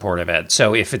Democrats in support of it.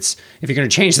 So if you're going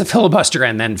to change the filibuster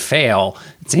and then fail,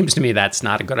 it seems to me that's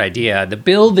not a good idea. The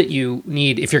bill that you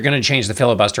need, if you're going to change the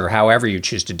filibuster, however you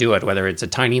choose to do it, whether it's a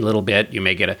tiny little bit,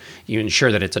 you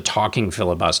ensure that it's a talking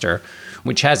filibuster,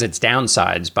 which has its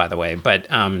downsides, by the way, but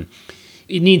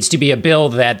it needs to be a bill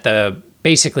that the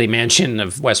basically Manchin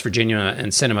of West Virginia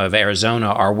and Sinema of Arizona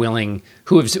are willing,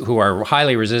 who are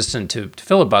highly resistant to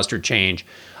filibuster change,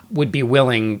 would be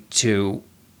willing to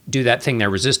do that thing they're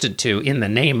resistant to in the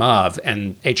name of,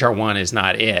 and H.R. 1 is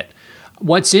not it.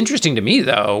 What's interesting to me,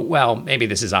 though, well, maybe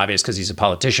this is obvious because he's a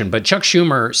politician, but Chuck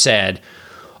Schumer said,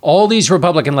 all these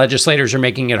Republican legislators are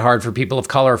making it hard for people of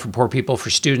color, for poor people, for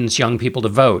students, young people to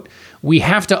vote. We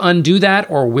have to undo that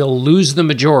or we'll lose the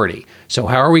majority. So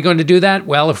how are we going to do that?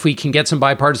 Well, if we can get some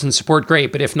bipartisan support,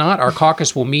 great. But if not, our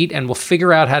caucus will meet and we'll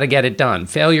figure out how to get it done.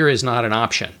 Failure is not an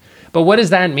option. But what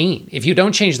does that mean? If you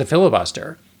don't change the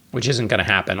filibuster, which isn't going to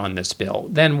happen on this bill,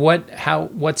 then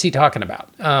what's he talking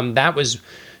about? That was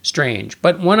strange.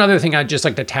 But one other thing I'd just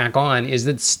like to tack on is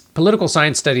that political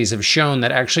science studies have shown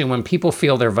that actually when people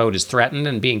feel their vote is threatened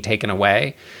and being taken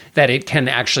away, that it can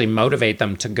actually motivate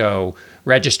them to go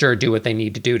register, do what they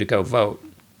need to do to go vote.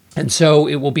 And so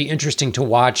it will be interesting to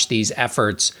watch these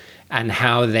efforts and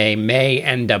how they may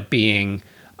end up being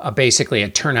basically a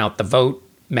turnout the vote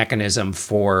mechanism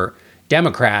for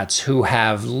Democrats who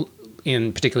have,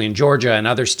 particularly in Georgia and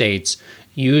other states,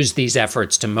 used these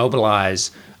efforts to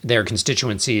mobilize their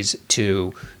constituencies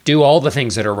to do all the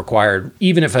things that are required,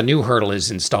 even if a new hurdle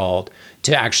is installed,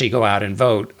 to actually go out and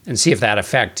vote and see if that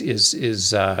effect is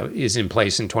in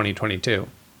place in 2022.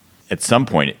 At some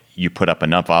point, you put up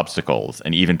enough obstacles,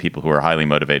 and even people who are highly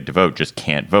motivated to vote just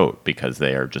can't vote because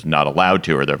they are just not allowed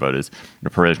to, or their vote is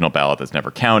a provisional ballot that's never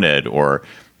counted, or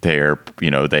they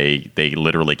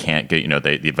literally can't get,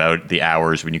 the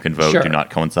hours when you can vote do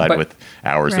not coincide with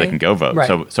hours they can go vote.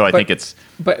 Right. So I think it's...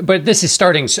 But this is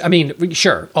starting, I mean,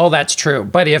 sure, all that's true.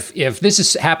 But if this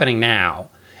is happening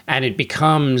now and it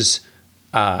becomes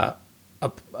a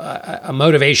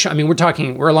motivation, I mean,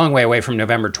 we're a long way away from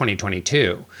November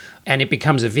 2022. And it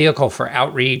becomes a vehicle for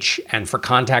outreach and for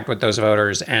contact with those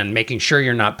voters and making sure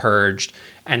you're not purged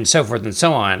and so forth and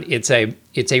so on. It's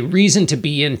a reason to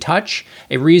be in touch,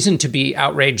 a reason to be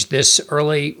outraged this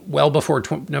early, well before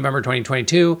November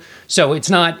 2022. So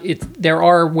there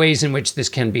are ways in which this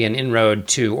can be an inroad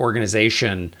to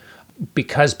organization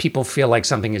because people feel like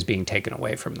something is being taken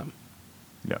away from them.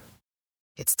 Yeah.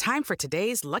 It's time for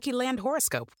today's Lucky Land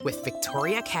horoscope with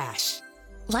Victoria Cash.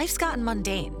 Life's gotten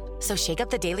mundane, so shake up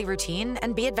the daily routine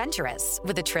and be adventurous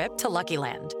with a trip to Lucky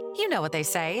Land. You know what they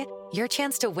say, your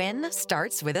chance to win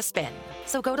starts with a spin.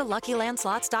 So go to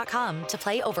LuckyLandSlots.com to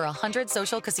play over 100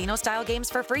 social casino-style games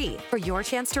for free for your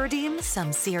chance to redeem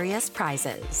some serious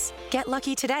prizes. Get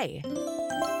lucky today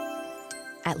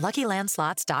at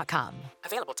LuckyLandSlots.com.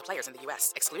 Available to players in the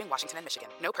U.S., excluding Washington and Michigan.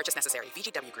 No purchase necessary.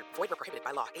 VGW Group. Void where prohibited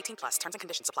by law. 18+. Terms and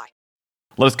conditions apply.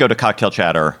 Let us go to cocktail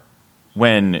chatter.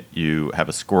 When you have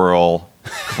a squirrel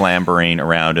clambering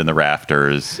around in the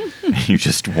rafters, you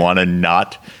just want to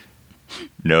not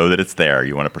know that it's there.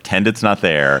 You want to pretend it's not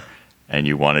there, and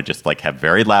you want to just have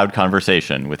very loud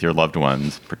conversation with your loved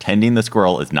ones, pretending the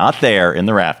squirrel is not there in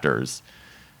the rafters.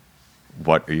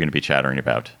 What are you going to be chattering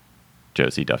about?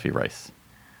 Josie Duffy Rice?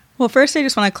 Well, first, I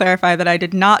just want to clarify that I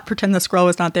did not pretend the squirrel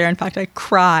was not there. In fact, I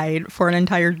cried for an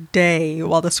entire day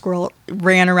while the squirrel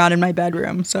ran around in my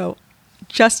bedroom. So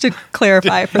just to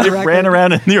clarify for the record. It ran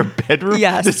around in your bedroom?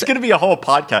 Yes. This is going to be a whole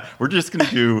podcast. We're just going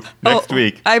to do next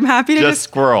week. I'm happy to just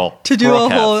squirrel. To do a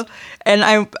whole... Squirrelcast.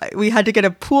 And we had to get a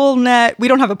pool net. We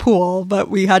don't have a pool, but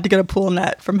we had to get a pool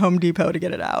net from Home Depot to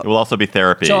get it out. It will also be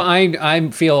therapy. So I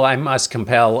feel I'm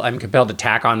compelled to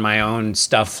tack on my own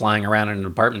stuff flying around in an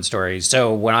apartment story.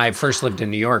 So when I first lived in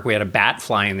New York, we had a bat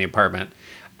fly in the apartment,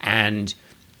 and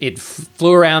it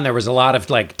flew around. There was a lot of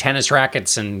like tennis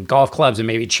rackets and golf clubs and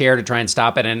maybe a chair to try and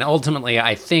stop it. And ultimately,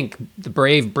 I think the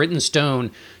brave Britton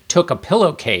Stone took a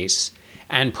pillowcase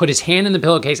and put his hand in the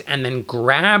pillowcase and then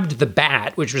grabbed the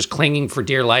bat, which was clinging for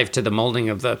dear life to the molding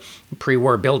of the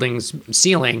pre-war building's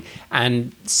ceiling,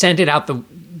 and sent it out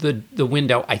the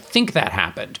window. I think that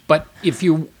happened. But if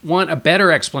you want a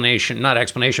better explanation, not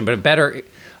explanation, but a better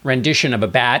rendition of a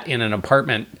bat in an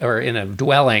apartment or in a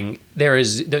dwelling, there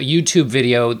is the YouTube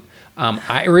video,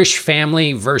 Irish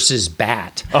Family versus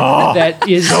Bat. Oh, that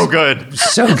is so good.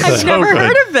 So good. I've never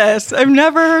heard of this. I've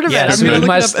never heard of Yes, it. I'm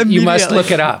gonna you must look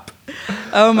it up.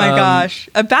 Oh my gosh.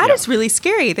 A bat is really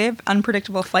scary. They have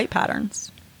unpredictable flight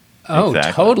patterns. Oh,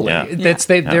 Exactly, totally. yeah.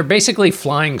 They're basically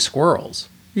flying squirrels.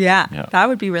 Yeah, Yeah. that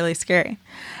would be really scary.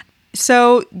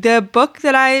 So the book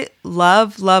that I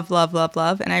love,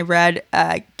 and I read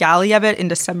galley of it in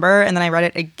December, and then I read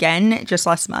it again just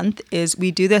last month, is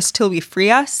We Do This Till We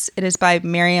Free Us. It is by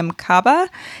Mariame Kaba,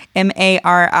 Mariame.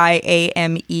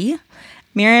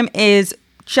 Mariame is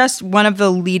just one of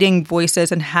the leading voices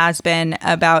and has been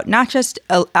about not just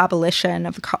abolition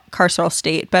of the carceral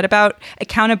state, but about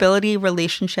accountability,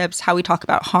 relationships, how we talk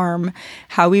about harm,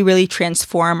 how we really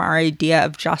transform our idea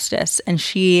of justice. And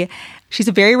she's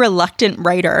a very reluctant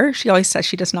writer. She always says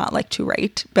she does not like to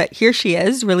write, but here she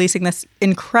is releasing this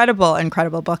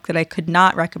incredible book that I could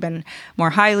not recommend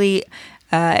more highly.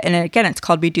 And again, it's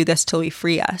called We Do This Till We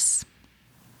Free Us.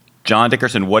 John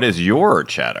Dickerson, what is your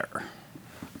chatter?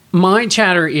 My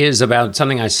chatter is about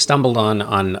something I stumbled on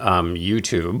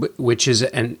YouTube, which is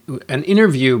an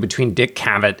interview between Dick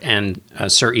Cavett and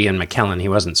Sir Ian McKellen. He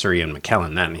wasn't Sir Ian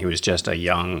McKellen then. He was just a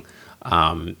young,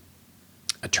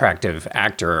 attractive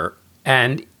actor.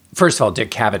 And first of all,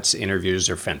 Dick Cavett's interviews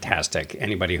are fantastic.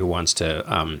 Anybody who wants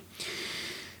to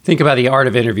think about the art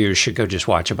of interviews should go just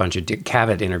watch a bunch of Dick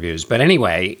Cavett interviews. But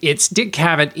anyway, it's Dick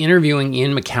Cavett interviewing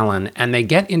Ian McKellen, and they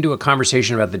get into a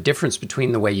conversation about the difference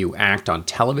between the way you act on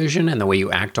television and the way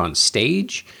you act on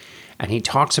stage. And he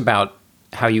talks about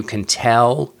how you can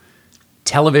tell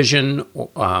television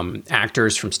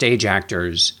actors from stage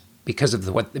actors because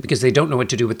they don't know what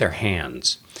to do with their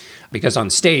hands. Because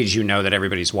on stage, you know that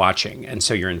everybody's watching, and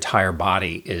so your entire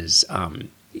body is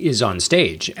on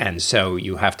stage, and so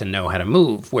you have to know how to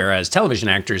move. Whereas television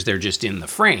actors, they're just in the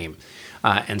frame,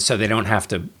 and so they don't have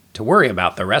to worry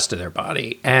about the rest of their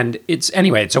body. And it's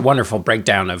a wonderful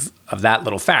breakdown of that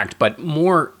little fact. But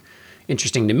more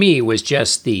interesting to me was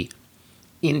just the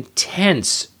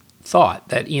intense thought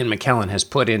that Ian McKellen has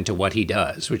put into what he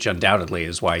does, which undoubtedly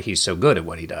is why he's so good at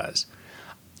what he does.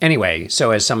 Anyway,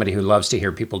 so as somebody who loves to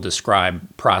hear people describe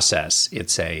process,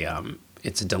 it's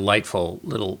a delightful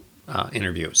little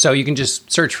interview. So you can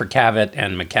just search for Cavett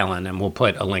and McKellen, and we'll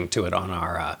put a link to it on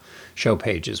our show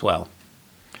page as well.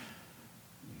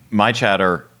 My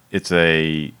chatter, it's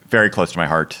very close to my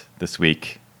heart this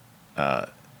week.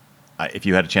 If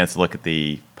you had a chance to look at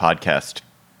the podcast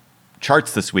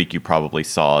charts this week, you probably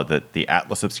saw that the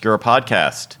Atlas Obscura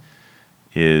podcast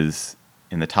is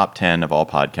in the top 10 of all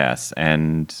podcasts.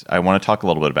 And I want to talk a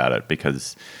little bit about it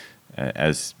because,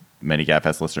 as many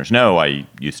GabFest listeners know, I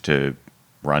used to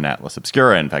run Atlas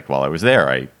Obscura. In fact, while I was there,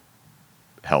 I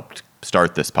helped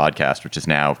start this podcast, which is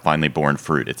now finally borne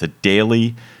fruit. It's a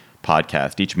daily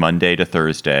podcast each Monday to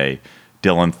Thursday.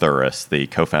 Dylan Thuras, the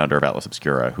co-founder of Atlas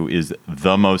Obscura, who is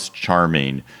the most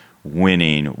charming,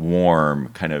 winning, warm,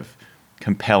 kind of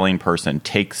compelling person,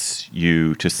 takes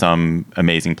you to some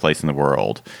amazing place in the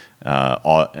world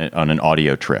on an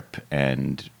audio trip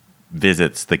and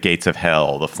visits the gates of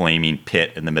hell, the flaming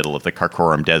pit in the middle of the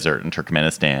Karakoram Desert in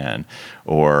Turkmenistan,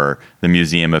 or the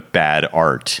Museum of Bad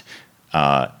Art.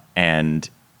 And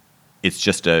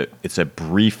it's a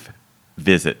brief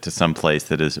visit to some place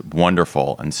that is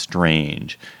wonderful and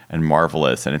strange and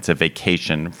marvelous, and it's a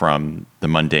vacation from the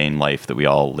mundane life that we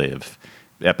all live.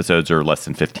 The episodes are less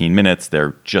than 15 minutes.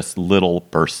 They're just little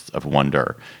bursts of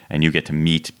wonder, and you get to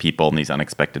meet people in these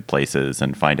unexpected places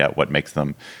and find out what makes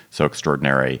them so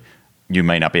extraordinary. You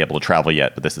might not be able to travel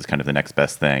yet, but this is kind of the next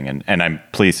best thing. And I'm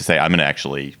pleased to say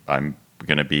I'm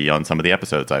going to be on some of the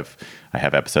episodes. I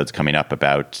have episodes coming up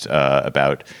about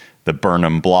the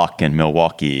Burnham Block in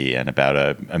Milwaukee, and about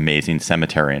an amazing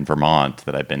cemetery in Vermont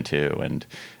that I've been to,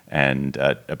 and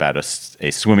about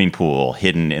a swimming pool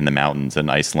hidden in the mountains in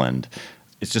Iceland.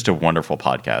 It's just a wonderful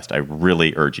podcast. I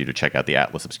really urge you to check out the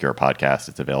Atlas Obscura podcast.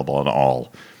 It's available on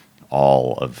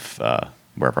all of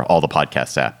wherever, all the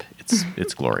podcast app.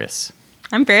 It's glorious.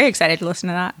 I'm very excited to listen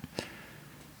to that.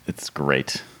 It's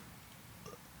great.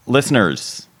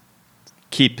 Listeners,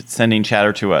 keep sending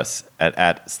chatter to us at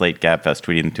 @SlateGabFest,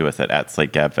 tweeting them to us at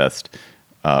 @SlateGabFest,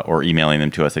 or emailing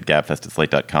them to us at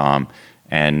gabfest@slate.com.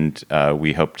 And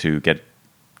we hope to get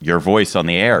your voice on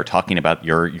the air talking about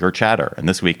your chatter. And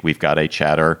this week we've got a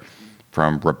chatter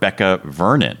from Rebecca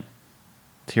Vernon.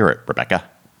 Let's hear it, Rebecca.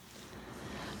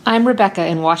 I'm Rebecca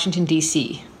in Washington,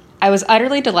 D.C. I was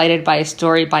utterly delighted by a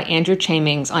story by Andrew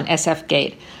Chamings on SF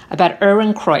Gate about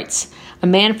Erwin Kreutz, a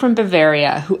man from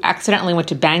Bavaria who accidentally went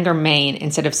to Bangor, Maine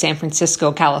instead of San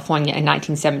Francisco, California in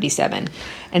 1977,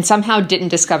 and somehow didn't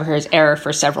discover his error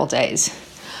for several days.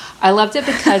 I loved it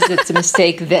because it's a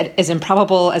mistake that, as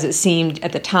improbable as it seemed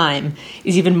at the time,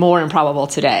 is even more improbable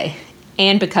today,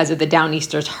 and because of the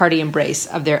Downeasters' hearty embrace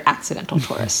of their accidental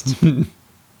tourists.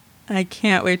 I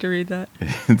can't wait to read that.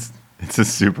 It's a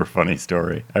super funny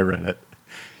story. I read it.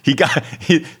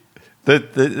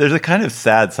 There's a kind of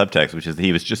sad subtext, which is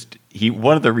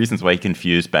one of the reasons why he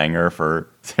confused Bangor for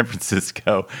San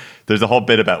Francisco. There's a whole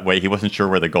bit about why he wasn't sure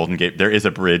where the Golden Gate. There is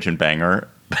a bridge in Bangor,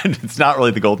 but it's not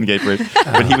really the Golden Gate Bridge.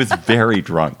 But he was very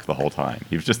drunk the whole time.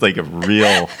 He was just like a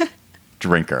real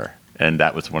drinker, and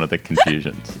that was one of the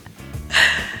confusions.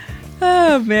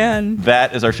 Oh man!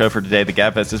 That is our show for today. The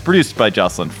Gabfest is produced by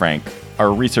Jocelyn Frank.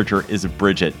 Our researcher is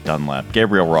Bridget Dunlap.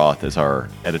 Gabriel Roth is our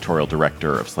editorial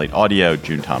director of Slate Audio.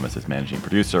 June Thomas is managing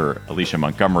producer. Alicia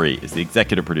Montgomery is the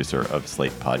executive producer of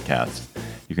Slate Podcasts.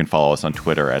 You can follow us on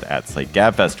Twitter at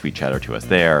 @SlateGabfest. Tweet chatter to us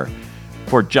there.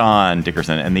 For John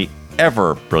Dickerson and the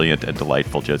ever-brilliant and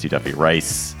delightful Josie Duffy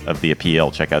Rice of The Appeal,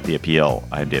 check out The Appeal.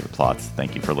 I'm David Plotz.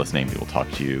 Thank you for listening. We will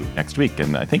talk to you next week,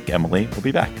 and I think Emily will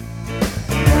be back.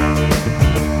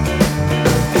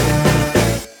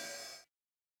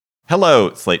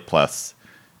 Hello, Slate Plus.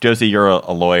 Josie, you're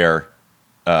a lawyer,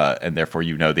 and therefore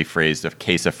you know the phrase of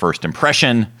case of first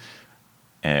impression,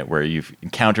 where you've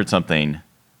encountered something,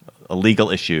 a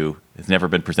legal issue has never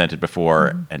been presented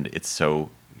before, and it's so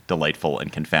delightful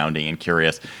and confounding and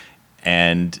curious.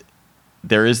 And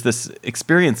there is this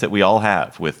experience that we all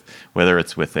have with, whether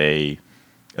it's with a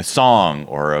song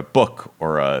or a book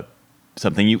or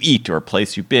something you eat or a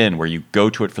place you've been, where you go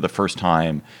to it for the first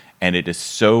time, and it is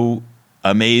so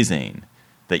amazing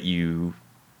that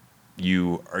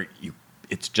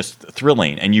it's just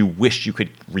thrilling, and you wish you could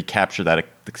recapture that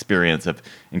experience of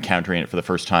encountering it for the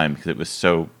first time because it was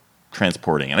so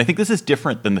transporting. And I think this is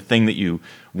different than the thing that you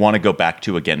want to go back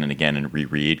to again and again and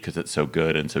reread because it's so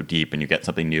good and so deep and you get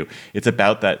something new. It's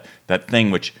about that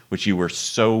thing which you were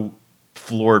so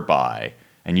floored by,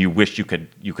 and you wish you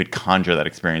could conjure that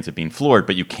experience of being floored,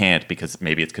 but you can't, because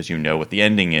maybe it's because you know what the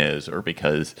ending is, or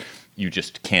because you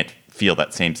just can't feel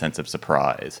that same sense of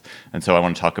surprise. And so I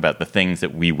want to talk about the things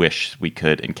that we wish we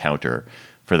could encounter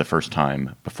for the first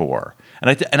time before. And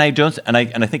I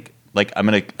think like I'm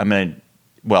gonna.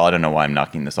 Well, I don't know why I'm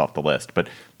knocking this off the list, but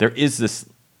there is this.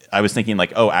 I was thinking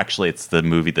like, oh, actually, it's the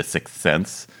movie The Sixth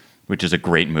Sense, which is a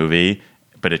great movie,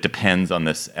 but it depends on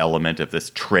this element of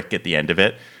this trick at the end of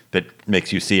it that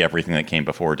makes you see everything that came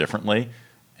before differently.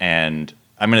 And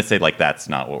I'm going to say like that's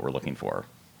not what we're looking for.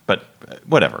 But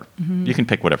whatever. Mm-hmm. You can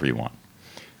pick whatever you want.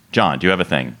 John, do you have a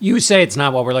thing? You say it's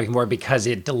not what we're looking for because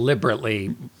it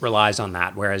deliberately relies on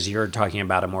that, whereas you're talking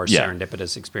about a more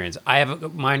serendipitous experience. I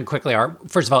have mine quickly.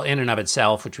 First of all, In and of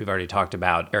Itself, which we've already talked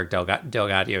about, Eric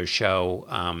Delgadio's show.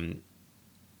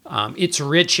 It's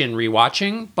rich in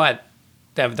rewatching, but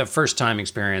the first time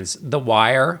experience, The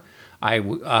Wire,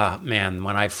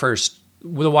 when I first,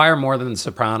 The Wire more than The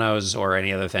Sopranos or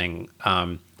any other thing,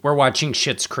 we're watching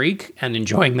Schitt's Creek and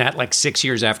enjoying that like 6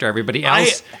 years after everybody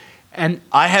else.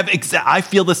 I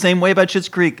feel the same way about Schitt's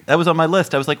Creek. That was on my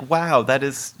list. I was like, wow, that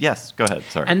is, yes, go ahead.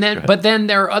 Sorry. And then, but then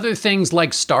there are other things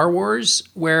like Star Wars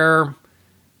where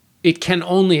it can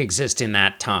only exist in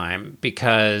that time,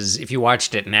 because if you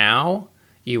watched it now,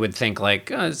 you would think like,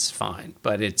 oh, it's fine,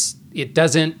 but it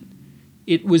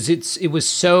was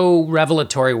so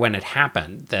revelatory when it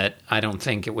happened that I don't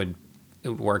think it would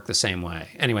work the same way.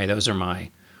 Anyway, those are my.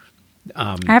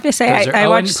 I have to say, I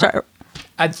watched.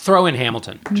 I'd throw in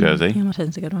Hamilton. Josie?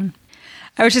 Hamilton's a good one.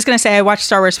 I was just going to say I watched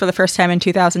Star Wars for the first time in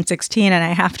 2016, and I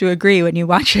have to agree, when you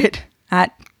watch it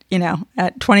at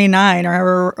 29 or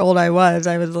however old I was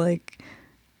like,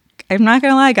 I'm not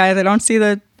going to lie, guys. I don't see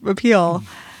the appeal,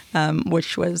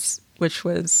 which was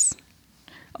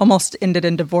almost ended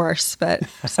in divorce, but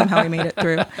somehow we made it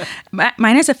through.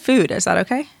 Mine is a food. Is that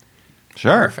okay?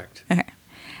 Sure. Perfect. Okay.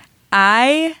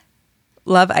 I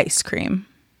love ice cream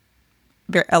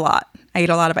a lot. I eat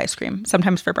a lot of ice cream,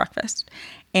 sometimes for breakfast.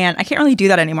 And I can't really do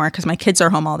that anymore because my kids are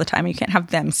home all the time. You can't have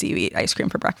them see you eat ice cream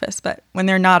for breakfast. But when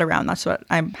they're not around, that's what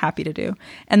I'm happy to do.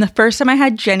 And the first time I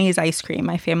had Jenny's ice cream,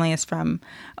 my family is from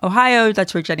Ohio.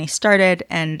 That's where Jenny started.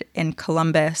 And in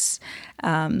Columbus,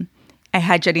 I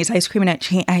had Jenny's ice cream, and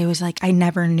I was like, I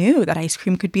never knew that ice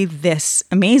cream could be this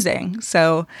amazing.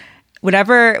 So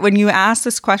when you asked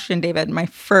this question, David, my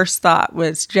first thought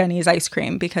was Jenny's ice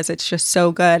cream because it's just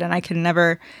so good. And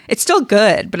it's still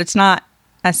good, but it's not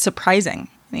as surprising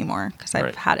anymore because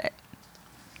I've had it.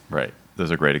 Right.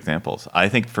 Those are great examples. I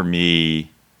think for the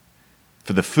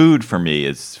food for me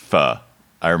is pho.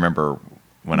 I remember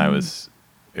when I was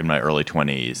in my early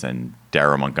 20s and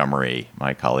Darragh Montgomery,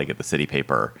 my colleague at the City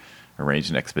Paper,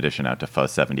 arranged an expedition out to Pho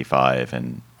 75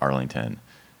 in Arlington.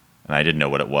 And I didn't know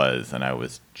what it was. And it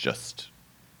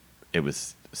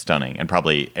was stunning. And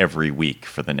probably every week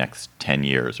for the next 10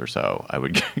 years or so, I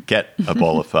would get a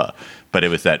bowl of pho. But it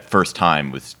was that first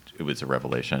time it was a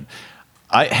revelation.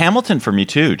 Hamilton for me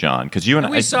too, John, because you and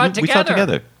we saw it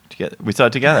together. We saw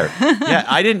it together. Yeah,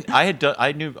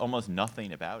 I knew almost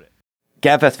nothing about it.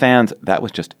 GabFest fans, that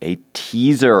was just a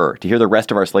teaser. To hear the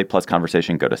rest of our Slate Plus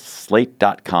conversation, go to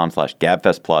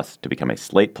slate.com/GabFestPlus to become a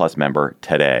Slate Plus member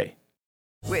today.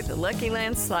 With the Lucky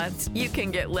Land Slots, you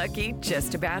can get lucky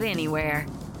just about anywhere.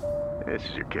 This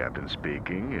is your captain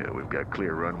speaking. We've got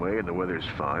clear runway and the weather's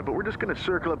fine, but we're just going to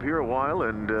circle up here a while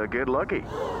and get lucky.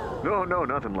 No,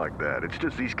 nothing like that. It's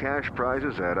just these cash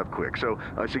prizes add up quick. So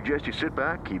I suggest you sit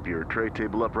back, keep your tray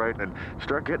table upright, and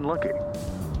start getting lucky.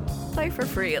 Play for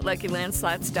free at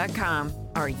LuckyLandSlots.com.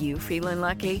 Are you feeling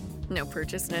lucky? No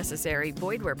purchase necessary.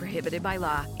 Void where prohibited by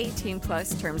law.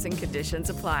 18+ terms and conditions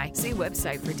apply. See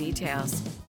website for details.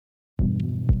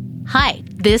 Hi,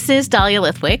 this is Dahlia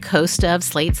Lithwick, host of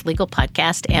Slate's legal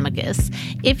podcast, Amicus.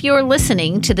 If you're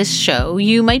listening to this show,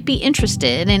 you might be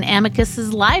interested in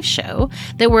Amicus's live show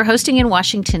that we're hosting in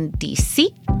Washington,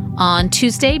 D.C. on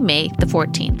Tuesday, May the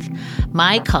 14th.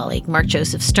 My colleague, Mark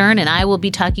Joseph Stern, and I will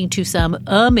be talking to some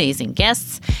amazing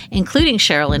guests, including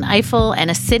Sherrilyn Ifill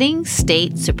and a sitting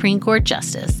state Supreme Court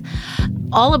justice,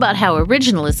 all about how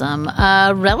originalism,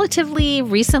 a relatively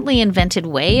recently invented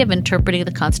way of interpreting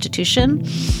the Constitution,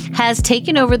 has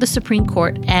taken over the Supreme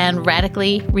Court and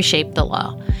radically reshaped the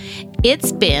law.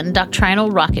 It's been doctrinal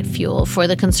rocket fuel for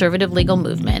the conservative legal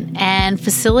movement and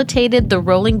facilitated the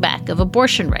rolling back of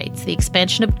abortion rights, the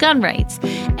expansion of gun rights,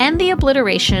 and the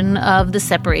obliteration of the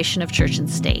separation of church and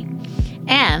state.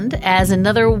 And as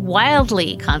another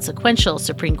wildly consequential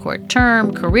Supreme Court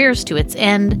term careers to its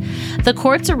end, the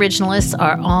court's originalists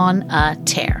are on a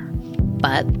tear.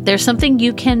 But there's something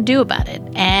you can do about it,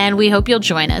 and we hope you'll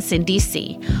join us in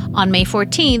D.C. on May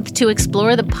 14th to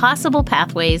explore the possible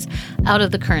pathways out of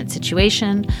the current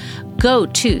situation. Go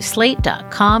to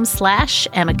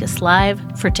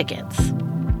slate.com/amicuslive for tickets.